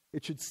information.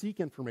 It should seek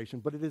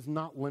information, but it is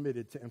not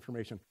limited to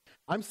information.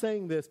 I'm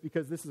saying this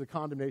because this is a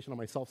condemnation on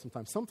myself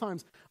sometimes.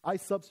 Sometimes I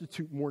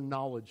substitute more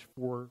knowledge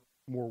for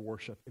more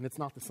worship, and it's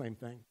not the same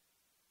thing.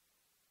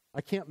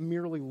 I can't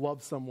merely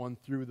love someone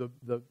through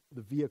the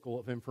vehicle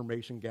of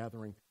information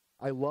gathering.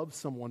 I love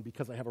someone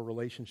because I have a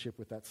relationship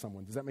with that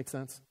someone. Does that make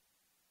sense?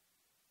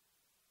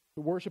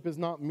 The worship is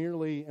not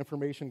merely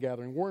information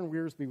gathering. Warren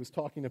Wiersbe was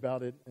talking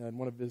about it in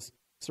one of his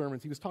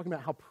sermons. He was talking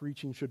about how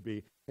preaching should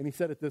be, and he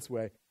said it this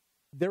way: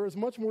 there is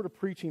much more to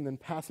preaching than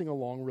passing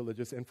along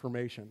religious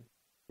information.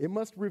 It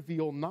must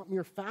reveal not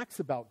mere facts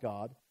about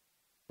God,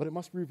 but it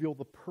must reveal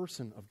the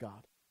person of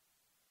God.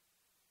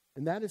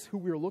 And that is who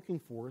we are looking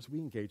for as we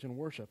engage in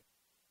worship.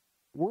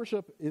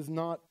 Worship is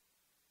not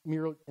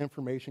mere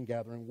information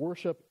gathering.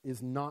 Worship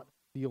is not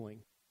feeling.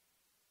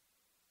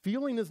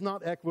 Feeling is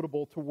not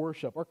equitable to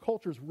worship. Our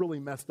culture is really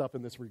messed up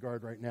in this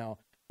regard right now.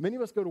 Many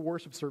of us go to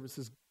worship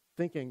services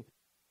thinking,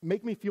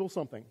 make me feel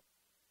something.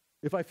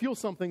 If I feel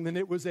something, then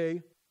it was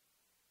a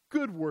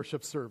good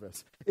worship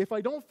service. If I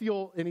don't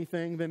feel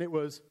anything, then it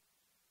was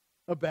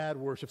a bad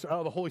worship service.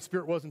 Oh, the Holy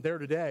Spirit wasn't there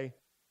today.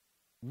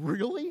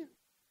 Really?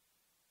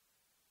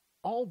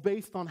 All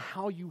based on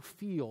how you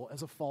feel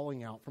as a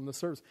falling out from the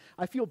service.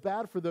 I feel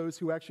bad for those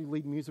who actually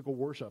lead musical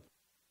worship.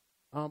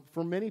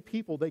 For many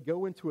people, they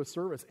go into a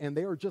service and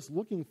they are just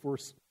looking for,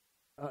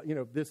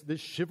 this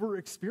shiver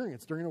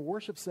experience during a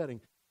worship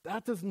setting.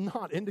 That does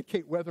not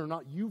indicate whether or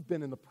not you've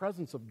been in the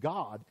presence of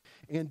God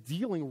and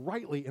dealing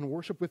rightly in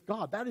worship with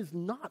God. That is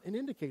not an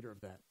indicator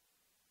of that.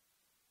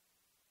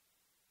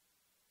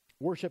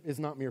 Worship is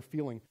not mere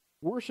feeling.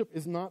 Worship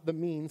is not the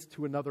means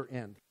to another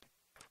end.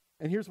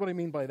 And here's what I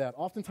mean by that.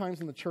 Oftentimes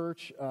in the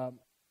church,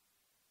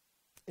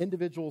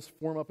 individuals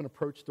form up an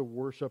approach to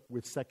worship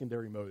with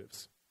secondary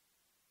motives.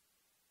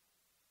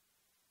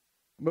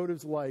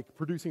 Motives like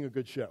producing a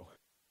good show.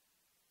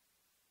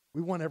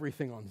 We want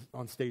everything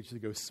on stage to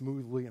go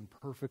smoothly and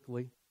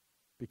perfectly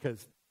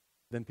because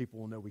then people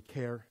will know we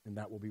care and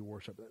that will be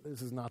worship.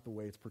 This is not the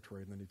way it's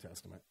portrayed in the New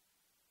Testament.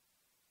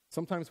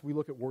 Sometimes we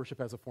look at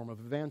worship as a form of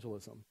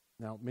evangelism.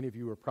 Now, many of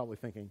you are probably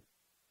thinking,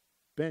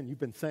 Ben, you've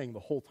been saying the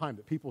whole time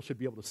that people should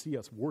be able to see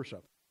us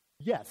worship.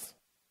 Yes,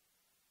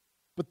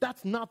 but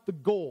that's not the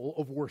goal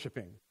of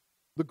worshiping.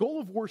 The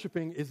goal of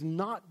worshiping is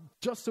not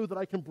just so that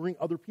I can bring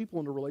other people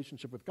into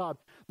relationship with God.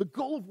 The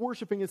goal of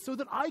worshiping is so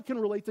that I can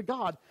relate to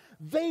God.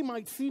 They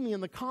might see me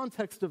in the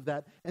context of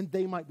that, and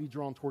they might be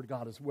drawn toward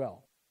God as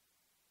well.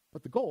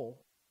 But the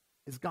goal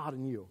is God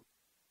and you.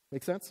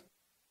 Make sense?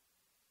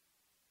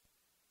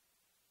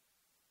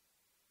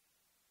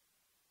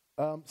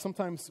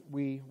 Sometimes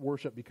we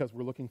worship because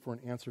we're looking for an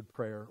answered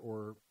prayer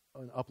or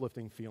an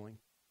uplifting feeling.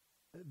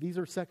 These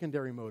are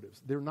secondary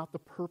motives. They're not the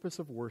purpose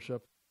of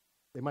worship.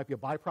 They might be a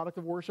byproduct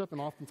of worship, and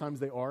oftentimes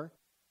they are,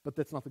 but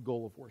that's not the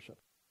goal of worship.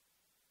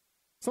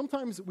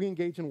 Sometimes we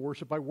engage in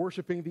worship by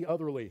worshiping the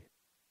otherly.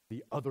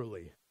 The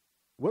otherly.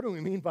 What do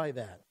we mean by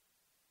that?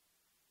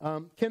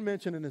 Ken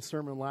mentioned in his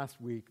sermon last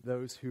week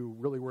those who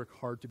really work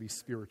hard to be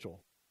spiritual.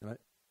 And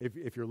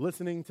if you're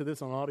listening to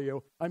this on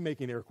audio, I'm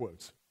making air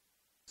quotes.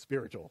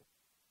 Spiritual.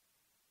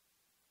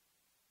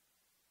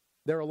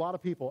 There are a lot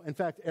of people, in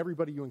fact,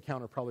 everybody you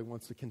encounter probably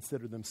wants to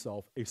consider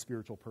themselves a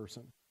spiritual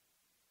person.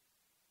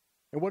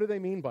 And what do they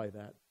mean by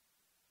that?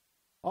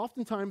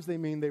 Oftentimes they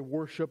mean they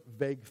worship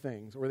vague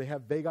things, or they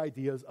have vague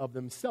ideas of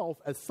themselves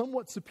as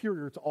somewhat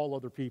superior to all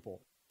other people.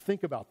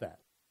 Think about that.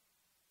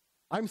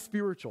 I'm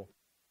spiritual.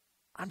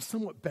 I'm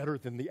somewhat better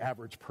than the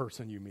average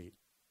person you meet.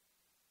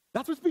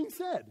 That's what's being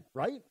said,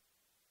 right?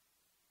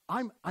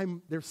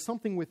 There's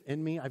something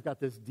within me. I've got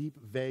this deep,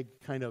 vague,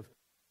 kind of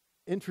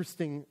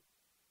interesting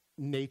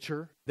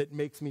nature that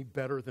makes me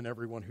better than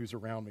everyone who's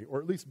around me, or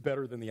at least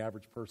better than the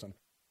average person.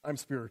 I'm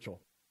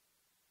spiritual.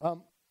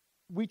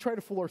 We try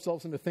to fool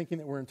ourselves into thinking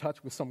that we're in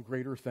touch with some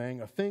greater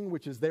thing, a thing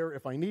which is there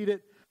if I need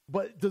it,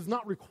 but does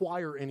not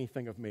require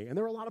anything of me. And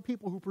there are a lot of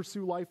people who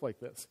pursue life like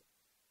this.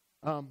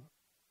 I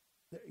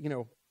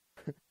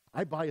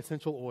buy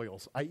essential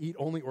oils. I eat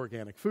only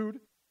organic food.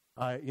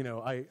 I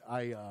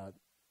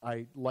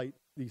light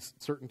these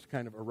certain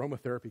kind of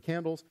aromatherapy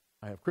candles.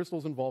 I have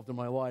crystals involved in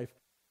my life.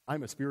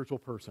 I'm a spiritual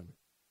person.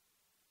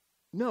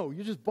 No,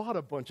 you just bought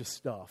a bunch of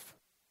stuff.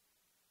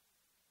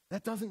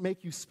 That doesn't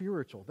make you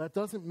spiritual. That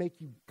doesn't make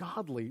you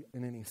godly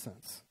in any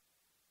sense.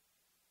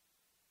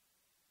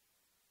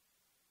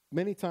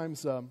 Many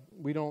times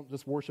we don't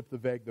just worship the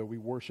vague, though. We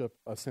worship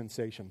a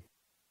sensation.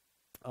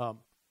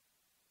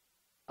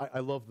 I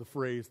love the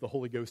phrase, the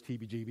Holy Ghost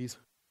heebie-jeebies.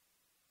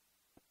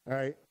 All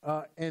right?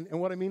 And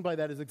what I mean by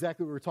that is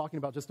exactly what we were talking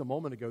about just a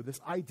moment ago, this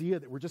idea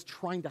that we're just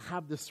trying to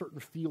have this certain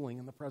feeling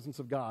in the presence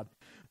of God,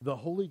 the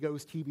Holy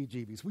Ghost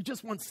heebie-jeebies. We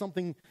just want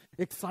something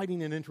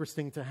exciting and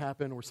interesting to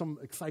happen or some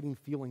exciting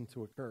feeling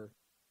to occur.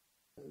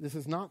 This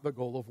is not the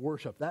goal of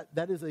worship.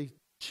 That is a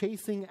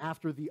chasing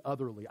after the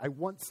otherly. I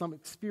want some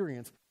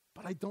experience,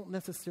 but I don't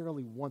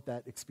necessarily want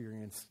that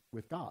experience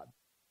with God.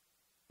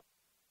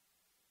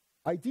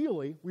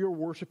 Ideally, we are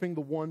worshiping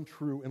the one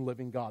true and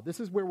living God. This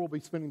is where we'll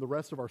be spending the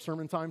rest of our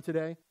sermon time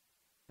today.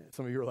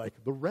 Some of you are like,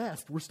 the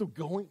rest? We're still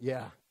going?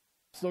 Yeah,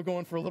 still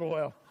going for a little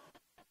while.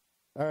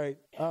 All right.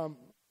 I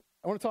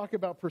want to talk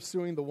about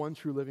pursuing the one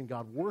true living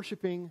God,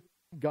 worshiping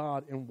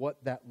God and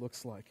what that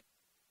looks like.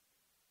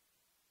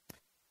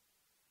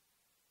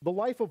 The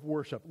life of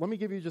worship. Let me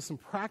give you just some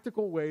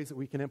practical ways that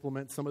we can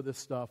implement some of this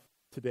stuff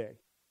today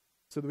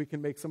so that we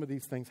can make some of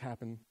these things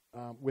happen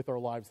with our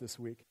lives this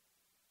week.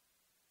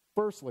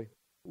 Firstly,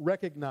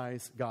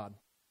 recognize God.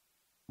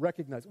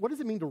 Recognize. What does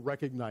it mean to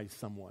recognize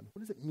someone?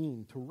 What does it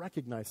mean to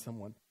recognize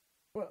someone?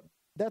 Well,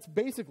 that's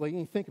basically,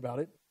 when you think about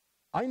it,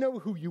 I know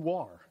who you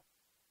are.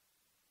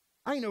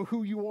 I know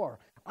who you are.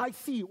 I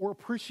see or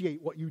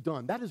appreciate what you've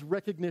done. That is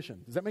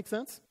recognition. Does that make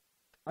sense?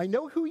 I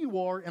know who you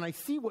are and I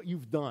see what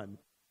you've done.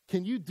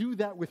 Can you do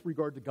that with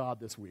regard to God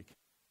this week?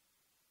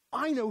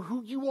 I know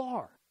who you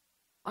are.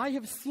 I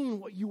have seen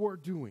what you are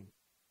doing.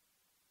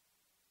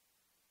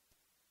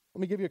 Let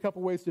me give you a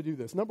couple ways to do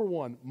this. Number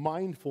one,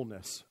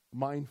 mindfulness.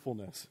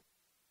 Mindfulness.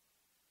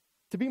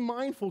 To be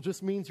mindful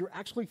just means you're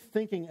actually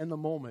thinking in the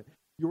moment.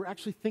 You're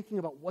actually thinking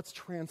about what's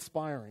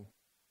transpiring.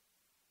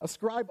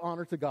 Ascribe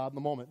honor to God in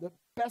the moment. The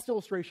best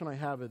illustration I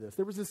have of this,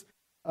 there was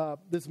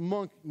this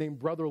monk named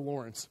Brother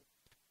Lawrence.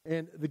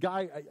 And the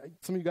guy,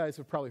 some of you guys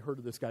have probably heard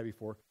of this guy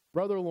before.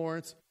 Brother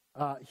Lawrence,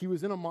 he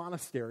was in a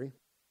monastery,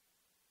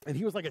 and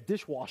he was like a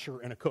dishwasher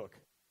and a cook.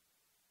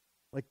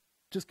 Like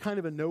just kind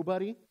of a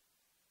nobody.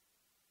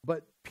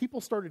 But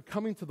people started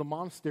coming to the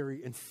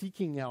monastery and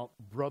seeking out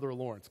Brother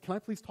Lawrence. Can I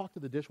please talk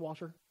to the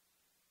dishwasher?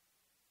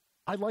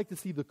 I'd like to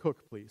see the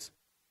cook, please.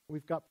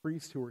 We've got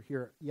priests who are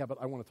here. Yeah, but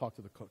I want to talk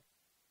to the cook.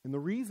 And the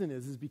reason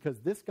is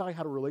because this guy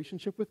had a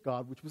relationship with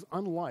God which was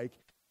unlike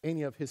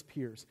any of his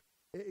peers.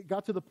 It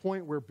got to the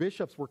point where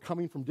bishops were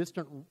coming from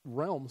distant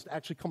realms to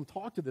actually come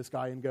talk to this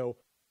guy and go,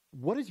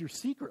 what is your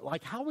secret?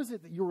 Like, how is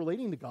it that you're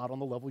relating to God on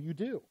the level you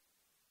do?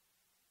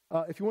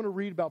 If you want to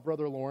read about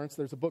Brother Lawrence,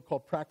 there's a book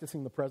called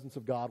Practicing the Presence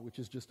of God, which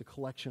is just a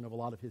collection of a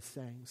lot of his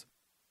sayings.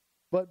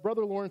 But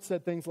Brother Lawrence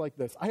said things like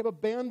this: I have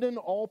abandoned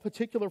all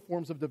particular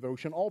forms of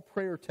devotion, all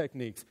prayer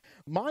techniques.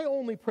 My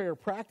only prayer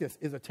practice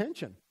is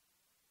attention.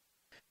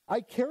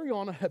 I carry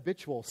on a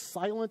habitual,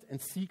 silent,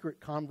 and secret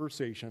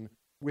conversation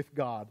with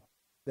God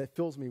that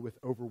fills me with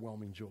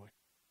overwhelming joy.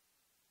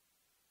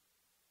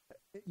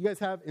 You guys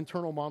have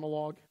internal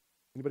monologue?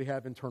 Anybody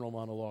have internal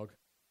monologue?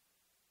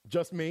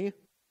 Just me?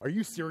 Are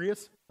you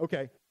serious?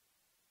 Okay.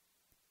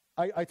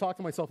 I talk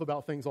to myself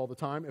about things all the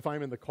time. If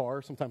I'm in the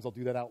car, sometimes I'll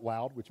do that out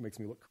loud, which makes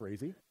me look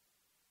crazy.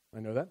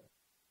 I know that.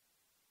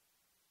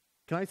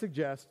 Can I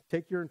suggest,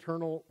 take your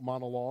internal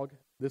monologue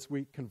this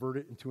week, convert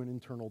it into an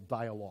internal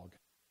dialogue.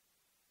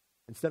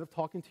 Instead of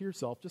talking to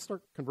yourself, just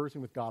start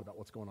conversing with God about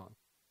what's going on.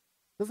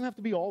 It doesn't have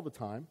to be all the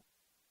time,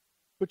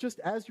 but just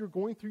as you're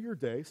going through your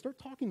day, start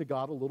talking to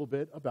God a little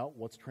bit about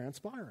what's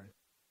transpiring.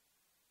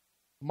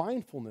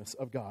 Mindfulness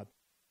of God.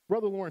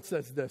 Brother Lawrence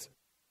says this: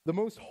 the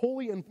most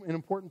holy and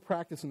important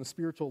practice in the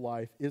spiritual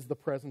life is the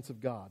presence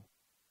of God.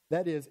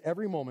 That is,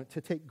 every moment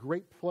to take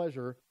great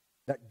pleasure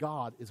that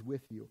God is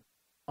with you.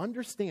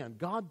 Understand,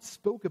 God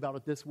spoke about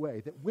it this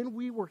way, that when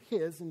we were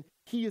His and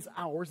He is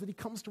ours, that He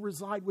comes to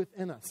reside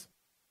within us,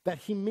 that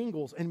He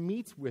mingles and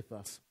meets with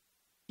us,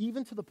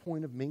 even to the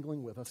point of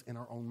mingling with us in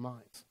our own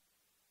minds.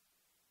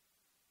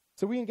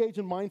 So we engage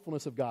in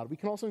mindfulness of God. We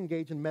can also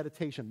engage in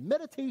meditation.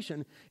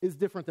 Meditation is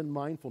different than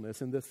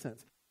mindfulness in this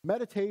sense.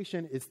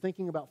 Meditation is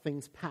thinking about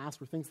things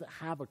past or things that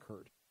have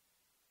occurred,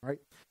 right?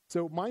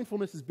 So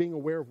mindfulness is being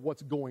aware of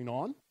what's going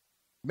on.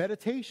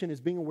 Meditation is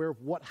being aware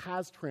of what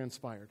has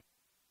transpired.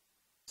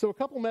 So a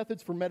couple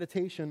methods for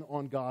meditation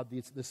on God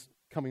this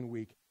coming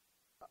week.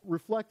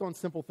 Reflect on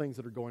simple things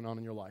that are going on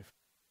in your life.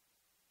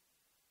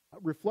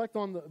 Reflect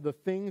on the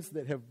things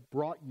that have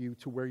brought you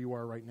to where you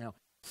are right now.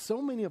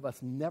 So many of us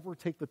never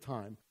take the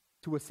time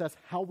to assess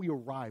how we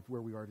arrived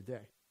where we are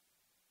today.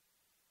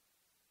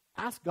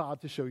 ask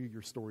God to show you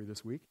your story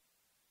this week.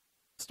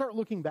 Start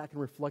looking back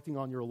and reflecting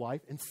on your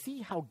life and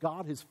see how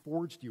God has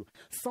forged you,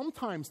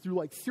 sometimes through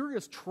like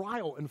serious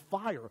trial and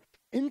fire,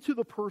 into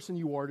the person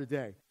you are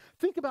today.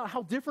 Think about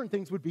how different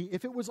things would be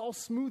if it was all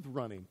smooth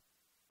running,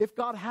 if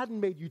God hadn't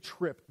made you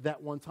trip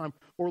that one time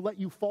or let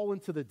you fall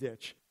into the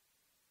ditch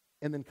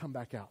and then come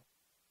back out.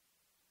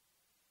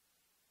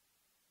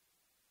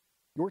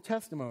 Your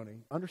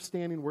testimony,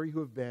 understanding where you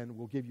have been,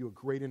 will give you a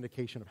great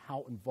indication of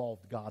how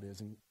involved God is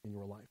in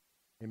your life.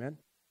 Amen?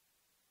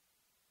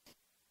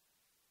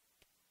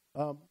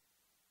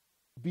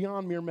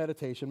 Beyond mere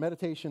meditation,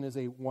 meditation is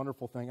a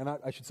wonderful thing. And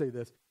I should say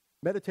this,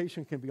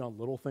 meditation can be on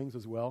little things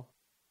as well.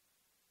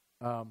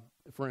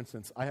 For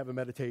instance, I have a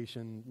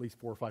meditation at least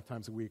 4 or 5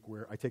 times a week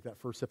where I take that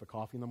first sip of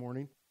coffee in the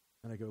morning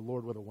and I go,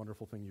 Lord, what a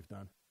wonderful thing you've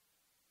done.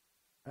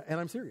 And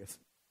I'm serious.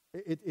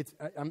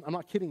 I'm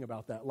not kidding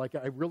about that. Like,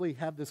 I really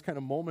have this kind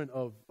of moment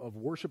of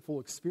worshipful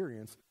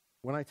experience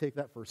when I take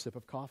that first sip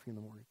of coffee in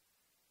the morning.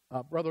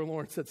 Brother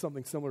Lawrence said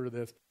something similar to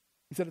this.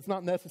 He said, it's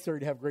not necessary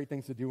to have great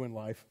things to do in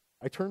life.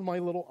 I turn my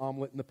little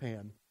omelet in the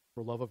pan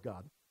for love of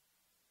God.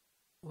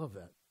 I love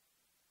that.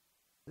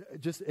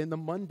 Just in the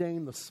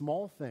mundane, the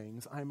small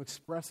things, I'm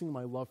expressing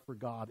my love for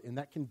God, and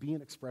that can be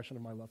an expression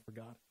of my love for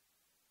God.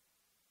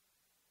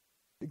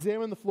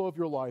 Examine the flow of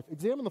your life.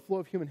 Examine the flow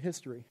of human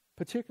history,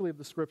 particularly of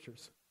the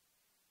Scriptures.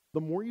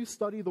 The more you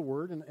study the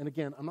Word, and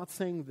again, I'm not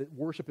saying that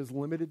worship is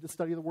limited to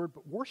study of the Word,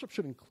 but worship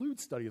should include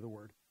study of the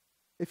Word.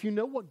 If you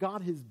know what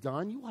God has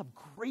done, you'll have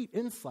great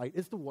insight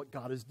as to what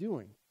God is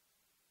doing.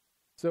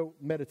 So,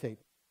 meditate.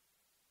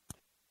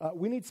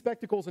 We need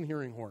spectacles and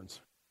hearing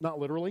horns. Not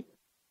literally.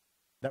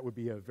 That would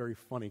be a very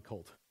funny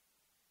cult.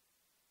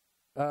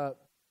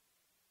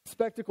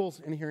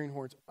 Spectacles and hearing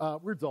horns.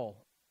 We're dull.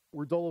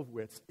 We're dull of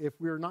wits. If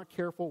we're not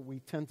careful, we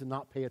tend to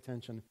not pay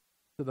attention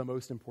to the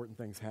most important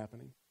things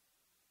happening.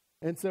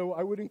 And so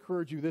I would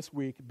encourage you this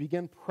week,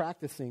 begin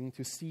practicing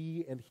to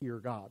see and hear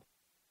God.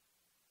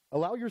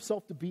 Allow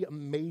yourself to be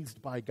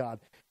amazed by God.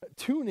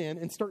 Tune in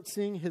and start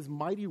seeing His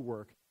mighty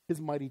work,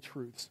 His mighty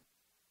truths.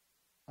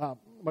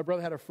 My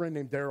brother had a friend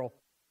named Daryl,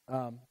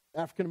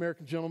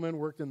 African-American gentleman,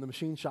 worked in the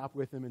machine shop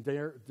with him, and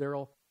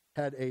Daryl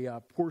had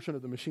a portion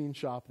of the machine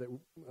shop that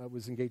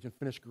was engaged in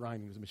finished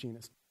grinding. He was a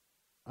machinist.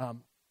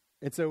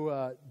 And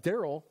so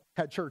Daryl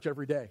had church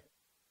every day.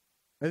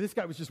 And this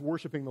guy was just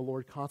worshiping the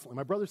Lord constantly.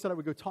 My brother said I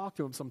would go talk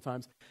to him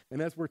sometimes,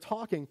 and as we're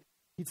talking,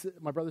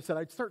 my brother said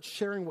I'd start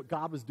sharing what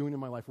God was doing in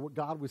my life, or what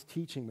God was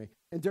teaching me.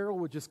 And Daryl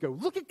would just go,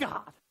 look at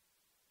God.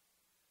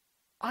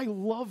 I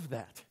love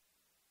that.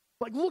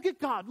 Like, look at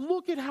God.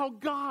 Look at how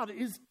God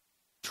is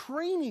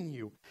training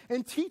you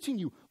and teaching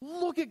you.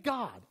 Look at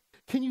God.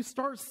 Can you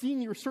start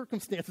seeing your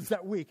circumstances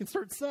that week and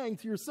start saying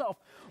to yourself,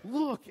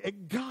 look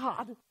at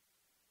God.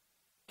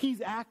 He's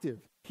active.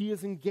 He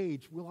is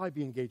engaged. Will I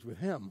be engaged with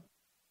Him?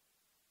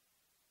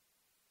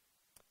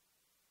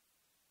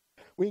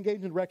 We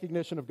engage in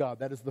recognition of God.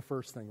 That is the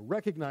first thing.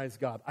 Recognize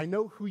God. I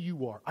know who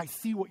you are. I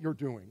see what you're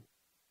doing.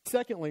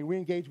 Secondly, we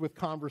engage with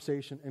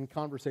conversation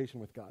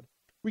with God.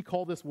 We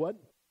call this what?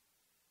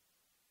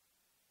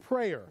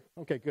 Prayer.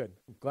 Okay, good.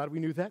 I'm glad we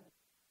knew that.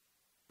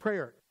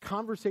 Prayer,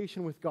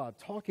 conversation with God,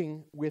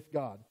 talking with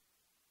God.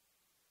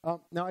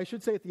 Now, I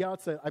should say at the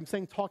outset, I'm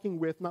saying talking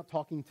with, not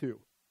talking to.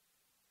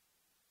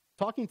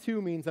 Talking to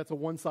means that's a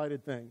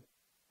one-sided thing.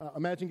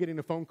 Imagine getting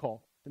a phone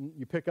call, and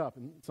you pick up,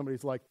 and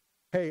somebody's like,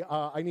 hey,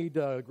 I need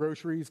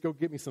groceries. Go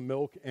get me some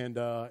milk, and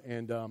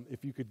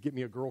if you could get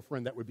me a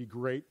girlfriend, that would be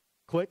great.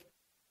 Click.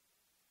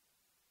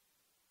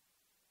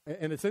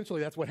 And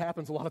essentially, that's what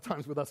happens a lot of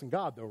times with us and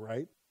God, though,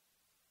 right?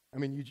 I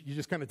mean, you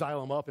just kind of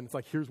dial them up, and it's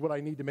like, here's what I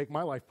need to make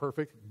my life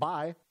perfect.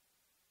 Bye.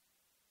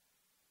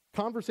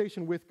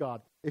 Conversation with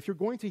God. If you're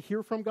going to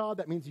hear from God,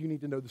 that means you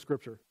need to know the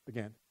Scripture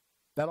again.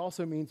 That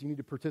also means you need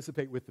to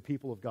participate with the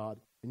people of God,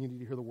 and you need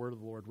to hear the word of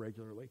the Lord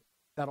regularly.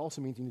 That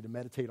also means you need to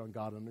meditate on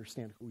God and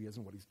understand who He is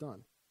and what He's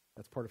done.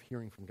 That's part of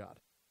hearing from God.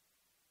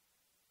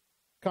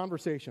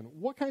 Conversation.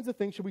 What kinds of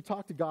things should we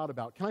talk to God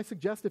about? Can I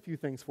suggest a few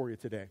things for you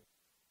today?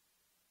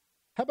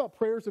 How about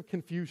prayers of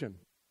confusion?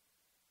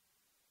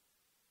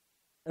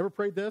 Ever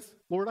prayed this?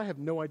 Lord, I have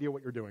no idea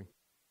what you're doing.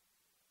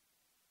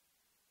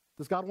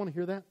 Does God want to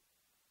hear that?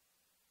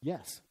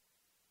 Yes.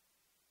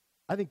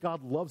 I think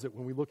God loves it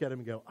when we look at Him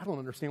and go, I don't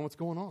understand what's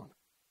going on.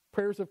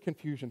 Prayers of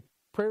confusion.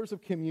 Prayers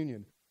of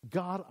communion.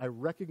 God, I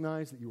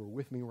recognize that you are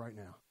with me right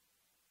now.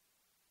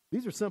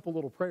 These are simple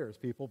little prayers,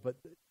 people, but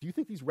do you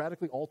think these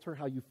radically alter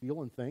how you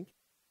feel and think?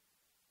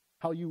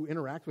 How you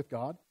interact with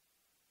God?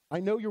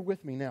 I know you're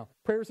with me now.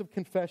 Prayers of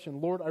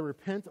confession. Lord, I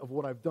repent of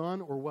what I've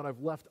done or what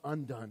I've left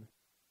undone.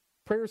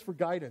 Prayers for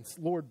guidance.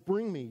 Lord,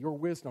 bring me your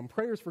wisdom.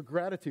 Prayers for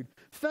gratitude.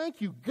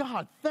 Thank you,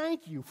 God.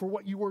 Thank you for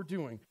what you are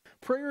doing.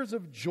 Prayers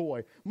of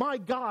joy. My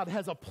God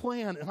has a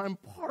plan, and I'm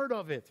part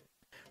of it.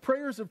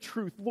 Prayers of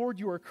truth. Lord,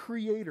 you are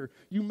creator.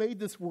 You made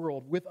this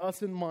world with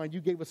us in mind.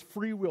 You gave us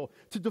free will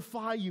to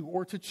defy you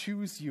or to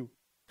choose you.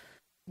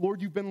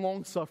 Lord, you've been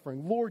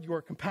long-suffering. Lord, you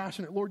are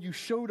compassionate. Lord, you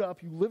showed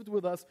up. You lived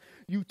with us.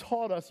 You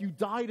taught us. You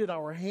died at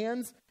our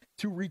hands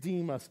to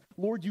redeem us.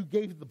 Lord, you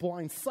gave the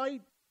blind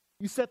sight.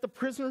 You set the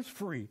prisoners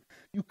free.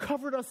 You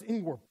covered us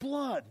in your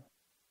blood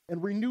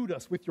and renewed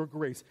us with your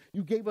grace.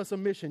 You gave us a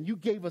mission. You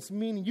gave us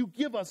meaning. You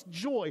give us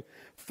joy,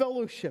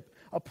 fellowship,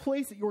 a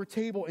place at your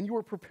table, and you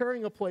are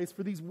preparing a place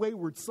for these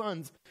wayward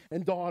sons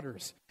and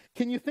daughters.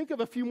 Can you think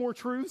of a few more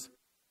truths?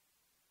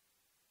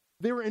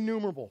 They were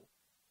innumerable.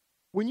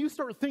 When you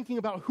start thinking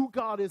about who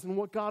God is and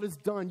what God has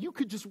done, you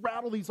could just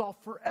rattle these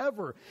off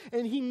forever.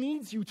 And he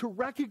needs you to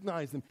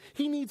recognize them.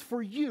 He needs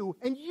for you,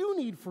 and you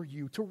need for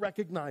you to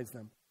recognize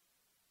them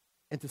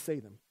and to say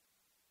them.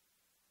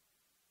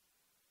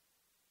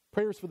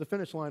 Prayers for the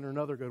finish line are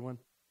another good one.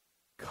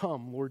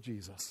 Come, Lord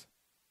Jesus.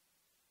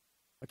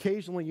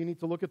 Occasionally, you need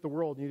to look at the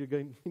world and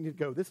you need to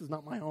go, this is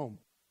not my home.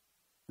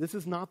 This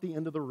is not the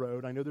end of the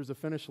road. I know there's a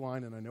finish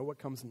line, and I know what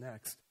comes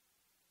next.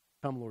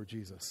 Come, Lord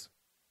Jesus.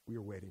 We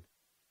are waiting.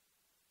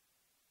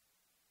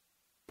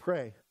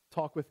 Pray.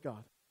 Talk with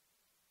God.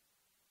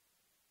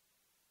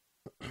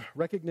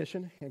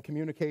 Recognition and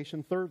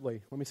communication.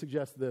 Thirdly, let me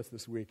suggest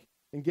this week.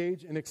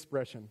 Engage in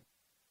expression.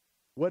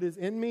 What is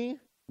in me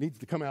needs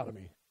to come out of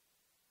me.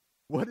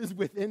 What is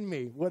within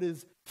me, what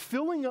is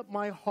filling up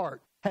my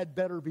heart, had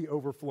better be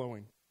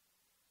overflowing.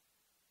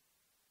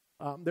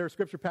 There are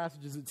scripture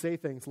passages that say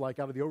things like,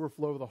 out of the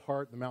overflow of the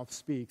heart, the mouth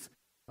speaks.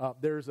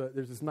 There's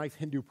this nice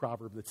Hindu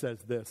proverb that says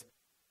this,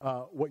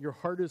 what your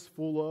heart is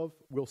full of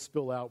will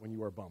spill out when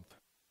you are bumped.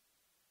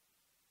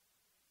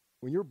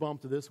 When you're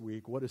bumped this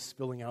week, what is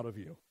spilling out of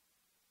you?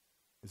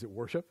 Is it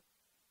worship?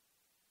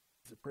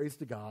 Is it praise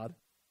to God?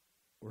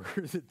 Or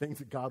is it things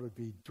that God would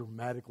be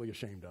dramatically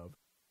ashamed of?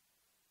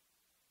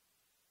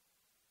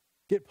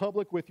 Get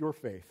public with your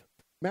faith.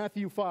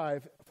 Matthew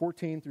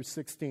 5:14 through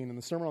 16, in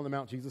the Sermon on the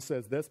Mount, Jesus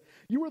says this,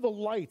 you are the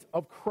light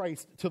of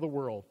Christ to the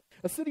world.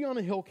 A city on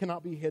a hill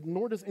cannot be hidden,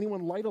 nor does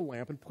anyone light a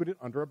lamp and put it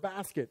under a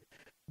basket,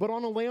 but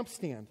on a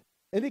lampstand.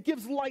 And it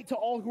gives light to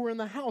all who are in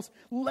the house.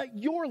 Let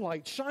your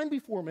light shine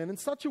before men in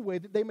such a way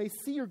that they may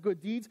see your good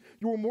deeds,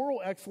 your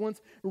moral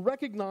excellence,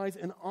 recognize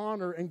and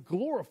honor and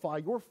glorify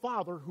your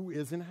Father who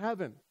is in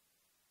heaven.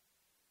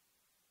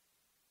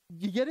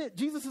 You get it?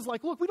 Jesus is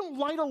like, look, we don't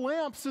light a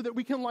lamp so that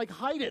we can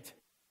hide it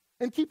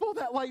and keep all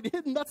that light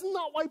hidden. That's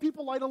not why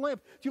people light a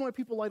lamp. Do you know why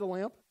people light a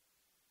lamp?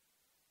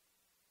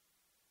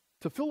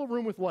 To fill a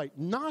room with light,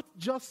 not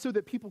just so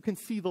that people can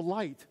see the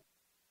light,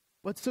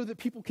 but so that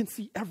people can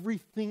see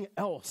everything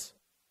else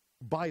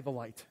by the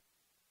light.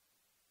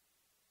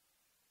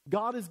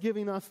 God is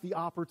giving us the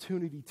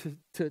opportunity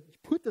to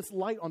put this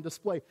light on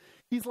display.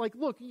 He's like,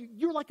 look,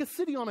 you're like a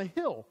city on a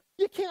hill.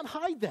 You can't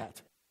hide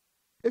that.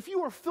 If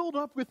you are filled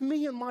up with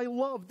me and my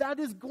love, that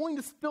is going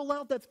to spill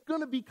out. That's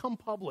going to become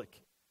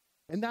public.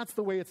 And that's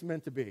the way it's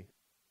meant to be.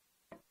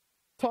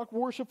 Talk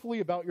worshipfully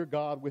about your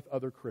God with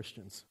other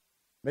Christians.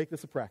 Make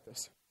this a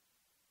practice.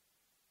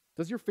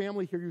 Does your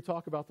family hear you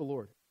talk about the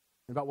Lord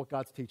and about what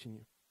God's teaching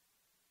you?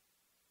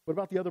 What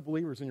about the other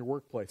believers in your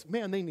workplace?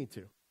 Man, they need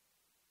to.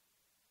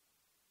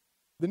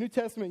 The New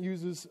Testament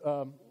uses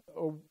a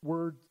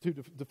word to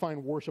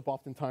define worship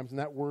oftentimes, and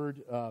that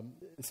word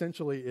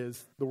essentially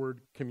is the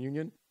word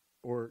communion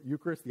or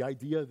Eucharist, the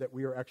idea that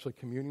we are actually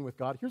communing with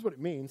God. Here's what it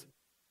means.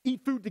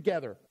 Eat food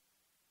together.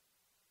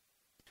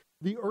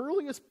 The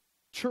earliest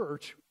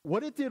church,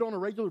 what it did on a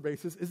regular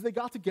basis is they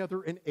got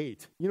together and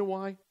ate. You know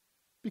why?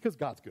 Because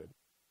God's good.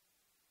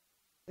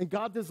 And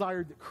God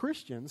desired that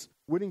Christians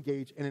would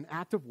engage in an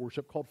act of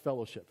worship called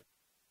fellowship.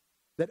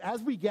 That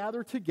as we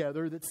gather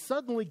together, that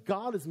suddenly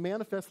God is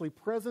manifestly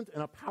present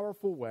in a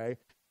powerful way,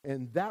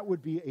 and that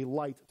would be a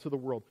light to the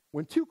world.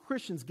 When two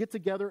Christians get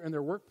together in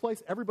their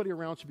workplace, everybody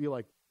around should be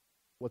like,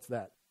 what's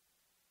that?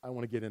 I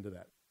want to get into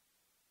that.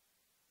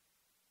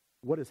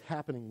 What is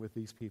happening with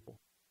these people?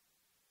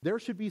 There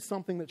should be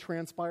something that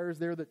transpires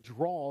there that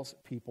draws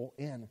people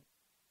in.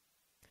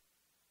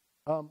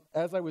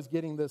 As I was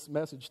getting this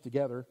message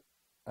together,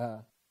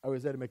 I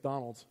was at a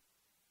McDonald's.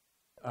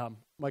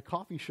 My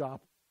coffee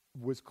shop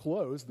was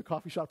closed, the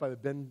coffee shop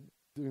I've been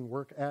doing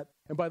work at.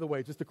 And by the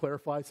way, just to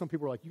clarify, some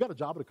people are like, you got a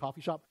job at a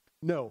coffee shop?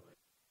 No.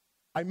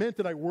 I meant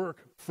that I work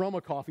from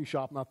a coffee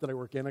shop, not that I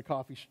work in a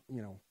coffee shop,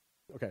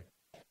 Okay.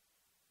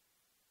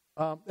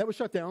 That was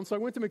shut down, so I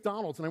went to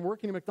McDonald's, and I'm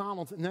working at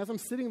McDonald's, and as I'm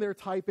sitting there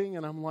typing,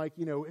 and I'm like,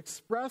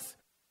 express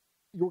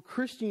your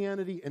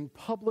Christianity in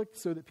public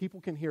so that people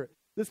can hear it.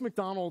 This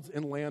McDonald's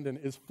in Landon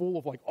is full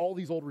of all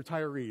these old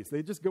retirees.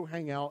 They just go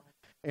hang out,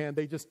 and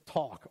they just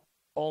talk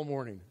all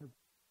morning.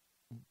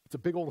 It's a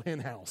big old hen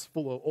house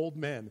full of old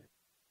men.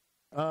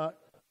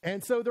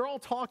 And so they're all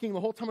talking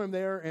the whole time I'm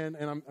there, and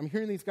I'm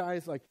hearing these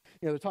guys,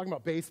 they're talking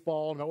about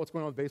baseball and about what's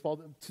going on with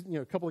baseball.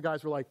 A couple of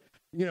guys were like,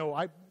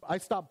 I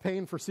stopped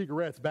paying for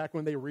cigarettes back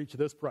when they reached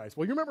this price.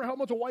 Well, you remember how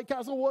much a White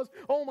Castle was?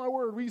 Oh, my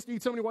word, we used to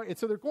eat so many White. And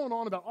so they're going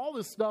on about all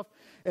this stuff,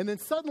 and then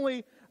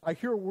suddenly I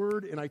hear a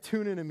word, and I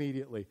tune in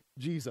immediately,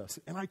 Jesus.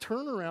 And I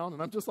turn around,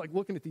 and I'm just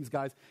looking at these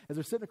guys as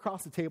they're sitting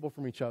across the table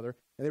from each other,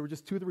 and they were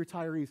just two of the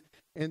retirees,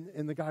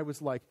 and the guy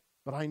was like,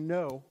 but I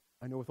know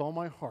with all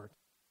my heart,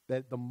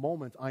 that the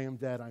moment I am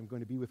dead, I'm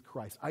going to be with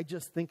Christ. I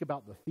just think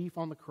about the thief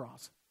on the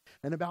cross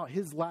And about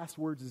his last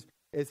words is,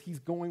 as he's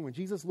going, when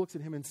Jesus looks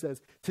at him and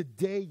says,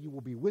 today you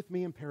will be with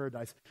me in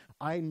paradise,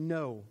 I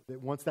know that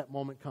once that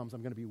moment comes,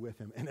 I'm going to be with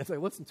him. And as I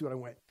listened to it, I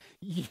went,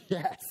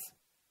 yes,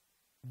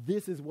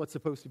 this is what's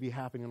supposed to be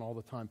happening all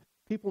the time.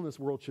 People in this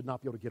world should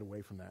not be able to get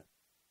away from that.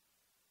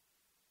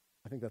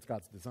 I think that's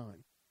God's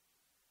design.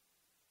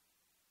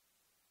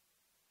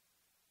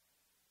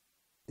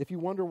 If you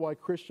wonder why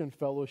Christian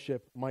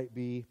fellowship might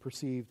be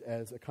perceived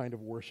as a kind of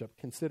worship,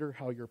 consider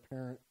how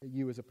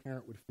you as a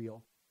parent would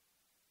feel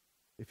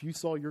if you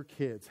saw your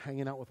kids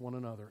hanging out with one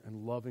another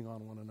and loving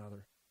on one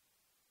another.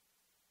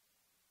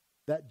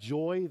 That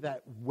joy,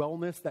 that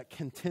wellness, that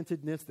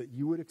contentedness that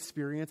you would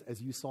experience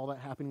as you saw that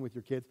happening with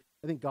your kids,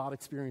 I think God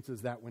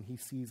experiences that when he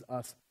sees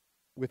us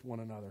with one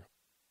another.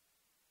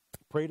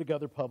 Pray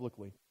together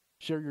publicly.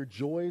 Share your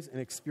joys and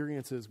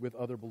experiences with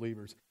other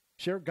believers.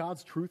 Share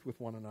God's truth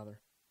with one another.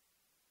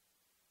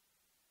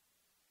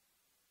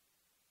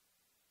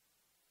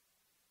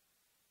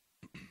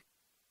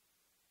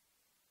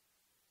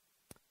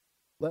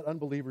 Let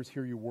unbelievers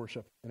hear you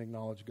worship and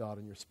acknowledge God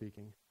in your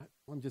speaking.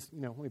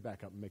 Let me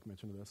back up and make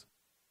mention of this.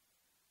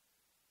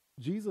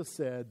 Jesus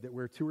said that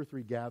where 2 or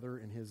 3 gather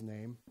in his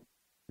name,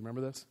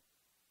 remember this?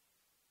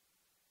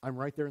 I'm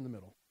right there in the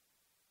middle.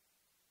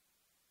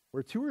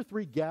 Where 2 or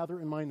 3 gather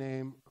in my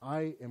name,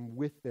 I am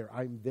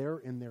I'm there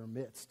in their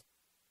midst.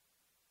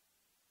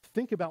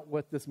 Think about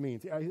what this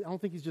means. I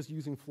don't think he's just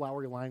using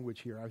flowery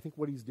language here. I think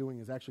what he's doing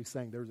is actually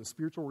saying there's a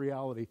spiritual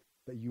reality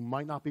that you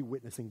might not be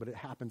witnessing, but it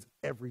happens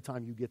every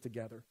time you get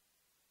together.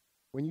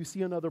 When you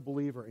see another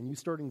believer and you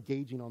start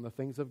engaging on the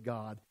things of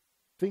God,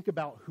 think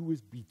about who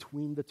is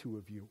between the 2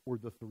 of you or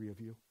the 3 of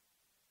you.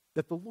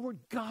 That the Lord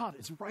God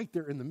is right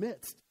there in the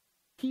midst.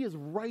 He is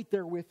right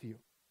there with you.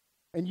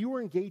 And you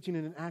are engaging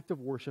in an act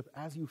of worship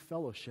as you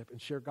fellowship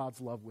and share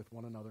God's love with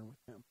one another and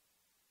with him.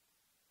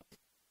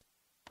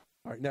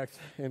 All right, next,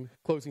 and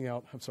closing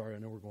out, I'm sorry, I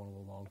know we're going a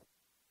little long.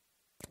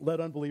 Let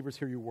unbelievers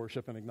hear you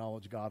worship and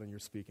acknowledge God in your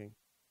speaking.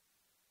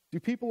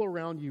 Do people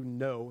around you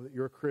know that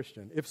you're a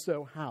Christian? If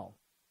so, how?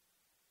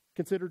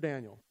 Consider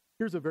Daniel.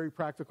 Here's a very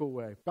practical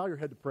way. Bow your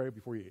head to pray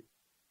before you eat.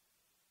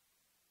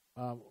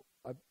 Some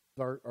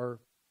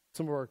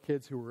of our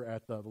kids who were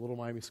at the Little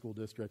Miami School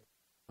District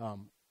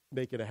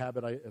make it a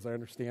habit, as I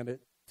understand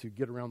it, to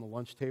get around the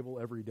lunch table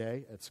every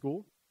day at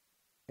school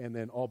and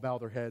then all bow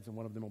their heads and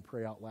one of them will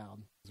pray out loud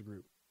as a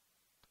group.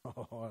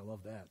 Oh, I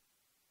love that.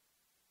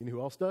 You know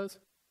who else does?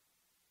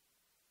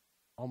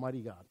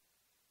 Almighty God.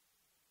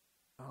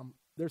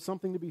 There's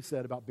something to be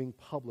said about being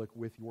public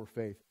with your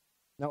faith.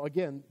 Now,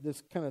 again,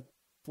 this kind of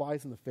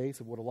flies in the face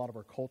of what a lot of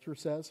our culture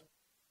says.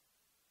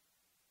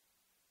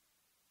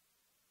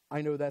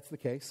 I know that's the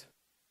case.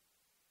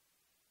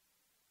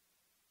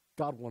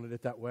 God wanted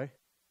it that way.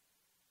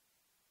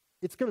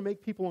 It's going to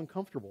make people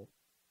uncomfortable.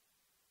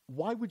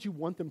 Why would you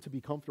want them to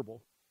be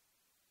comfortable?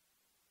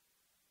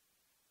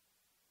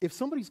 If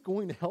somebody's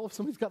going to hell, if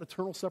somebody's got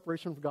eternal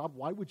separation from God,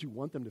 why would you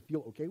want them to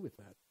feel okay with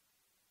that?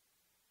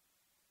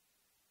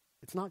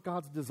 It's not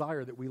God's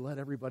desire that we let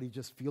everybody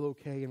just feel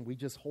okay and we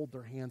just hold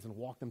their hands and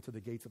walk them to the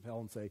gates of hell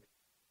and say,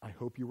 I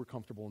hope you were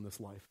comfortable in this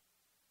life.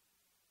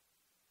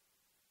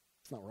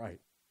 It's not right.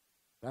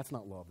 That's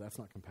not love. That's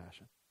not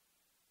compassion.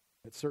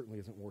 It certainly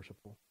isn't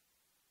worshipful.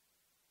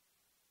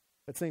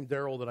 That same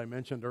Daryl that I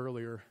mentioned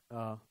earlier,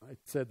 I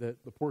said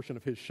that the portion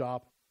of his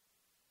shop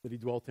that he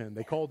dwelt in,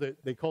 they called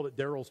it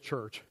Daryl's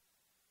church.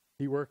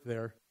 He worked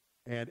there,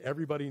 and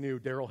everybody knew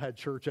Daryl had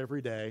church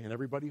every day, and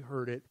everybody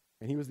heard it,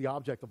 and he was the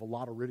object of a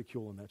lot of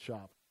ridicule in that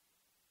shop.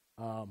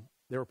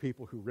 There were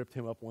people who ripped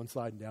him up one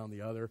side and down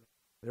the other.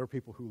 There were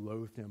people who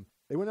loathed him.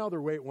 They went out of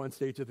their way at one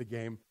stage of the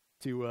game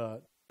to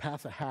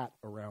pass a hat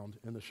around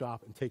in the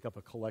shop and take up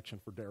a collection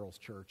for Daryl's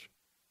church.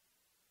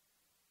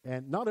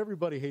 And not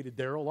everybody hated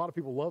Daryl. A lot of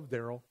people loved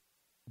Daryl,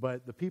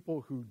 but the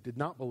people who did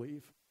not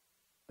believe,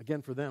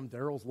 again, for them,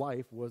 Daryl's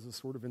life was a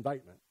sort of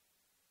indictment.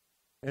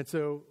 And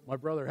so my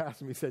brother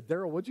asked me, he said,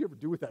 Daryl, what'd you ever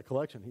do with that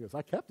collection? He goes,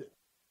 I kept it.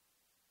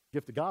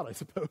 Gift of God, I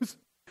suppose.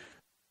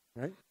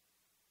 Right?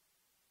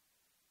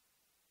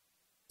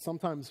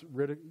 Sometimes,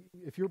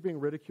 if you're being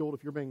ridiculed,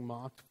 if you're being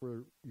mocked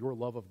for your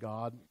love of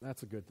God,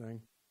 that's a good thing.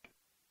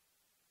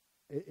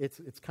 It's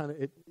kind of,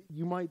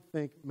 you might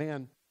think,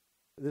 man,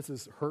 this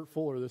is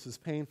hurtful or this is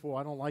painful.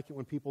 I don't like it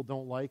when people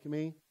don't like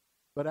me.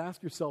 But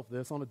ask yourself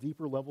this, on a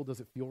deeper level, does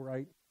it feel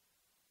right?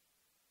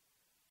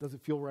 Does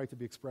it feel right to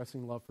be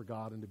expressing love for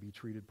God and to be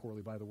treated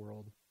poorly by the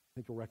world? I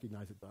think you'll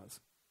recognize it does.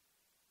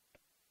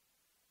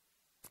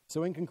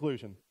 So in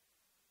conclusion,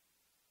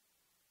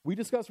 we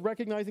discussed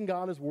recognizing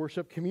God as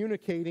worship,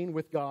 communicating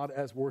with God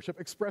as worship,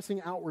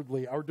 expressing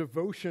outwardly our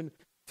devotion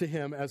to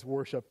him as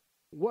worship.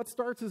 What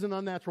starts as an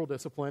unnatural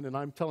discipline, and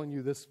I'm telling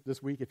you this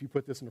week, if you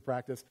put this into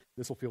practice,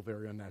 this will feel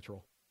very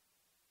unnatural.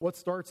 What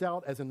starts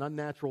out as an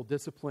unnatural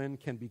discipline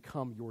can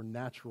become your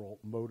natural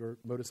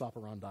modus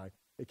operandi.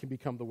 It can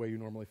become the way you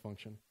normally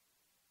function.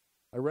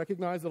 I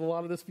recognize that a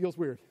lot of this feels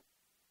weird,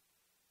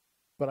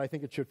 but I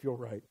think it should feel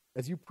right.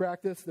 As you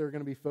practice, there are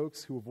going to be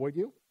folks who avoid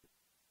you.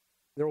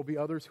 There will be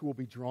others who will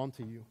be drawn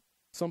to you.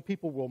 Some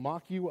people will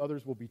mock you,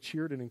 others will be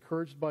cheered and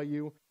encouraged by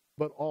you,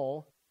 but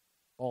all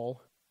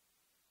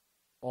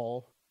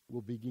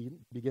will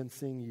begin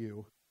seeing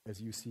you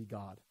as you see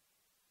God.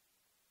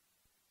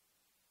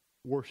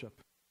 Worship,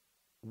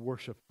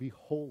 be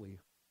holy,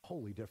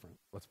 wholly different.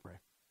 Let's pray.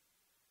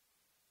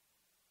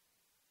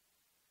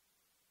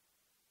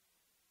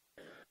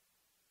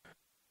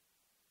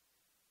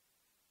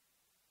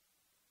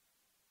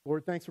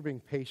 Lord, thanks for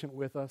being patient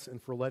with us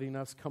and for letting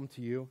us come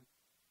to you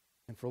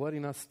and for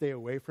letting us stay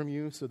away from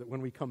you so that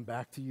when we come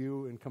back to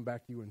you and come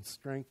back to you in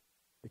strength,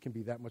 it can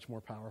be that much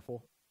more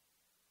powerful.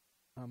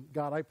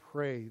 God, I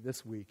pray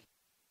this week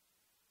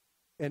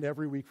and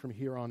every week from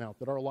here on out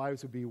that our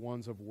lives would be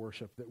ones of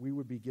worship, that we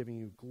would be giving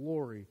you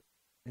glory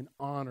and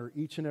honor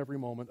each and every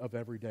moment of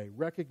every day,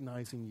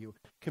 recognizing you,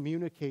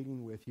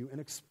 communicating with you, and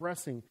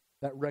expressing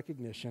that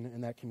recognition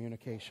and that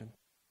communication.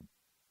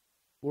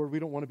 Lord, we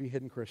don't want to be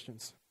hidden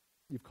Christians.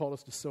 You've called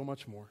us to so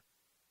much more.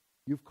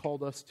 You've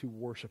called us to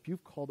worship.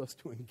 You've called us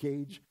to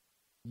engage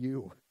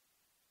you.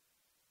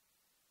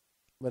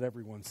 Let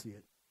everyone see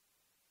it.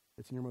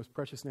 It's in your most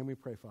precious name we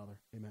pray, Father.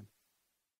 Amen.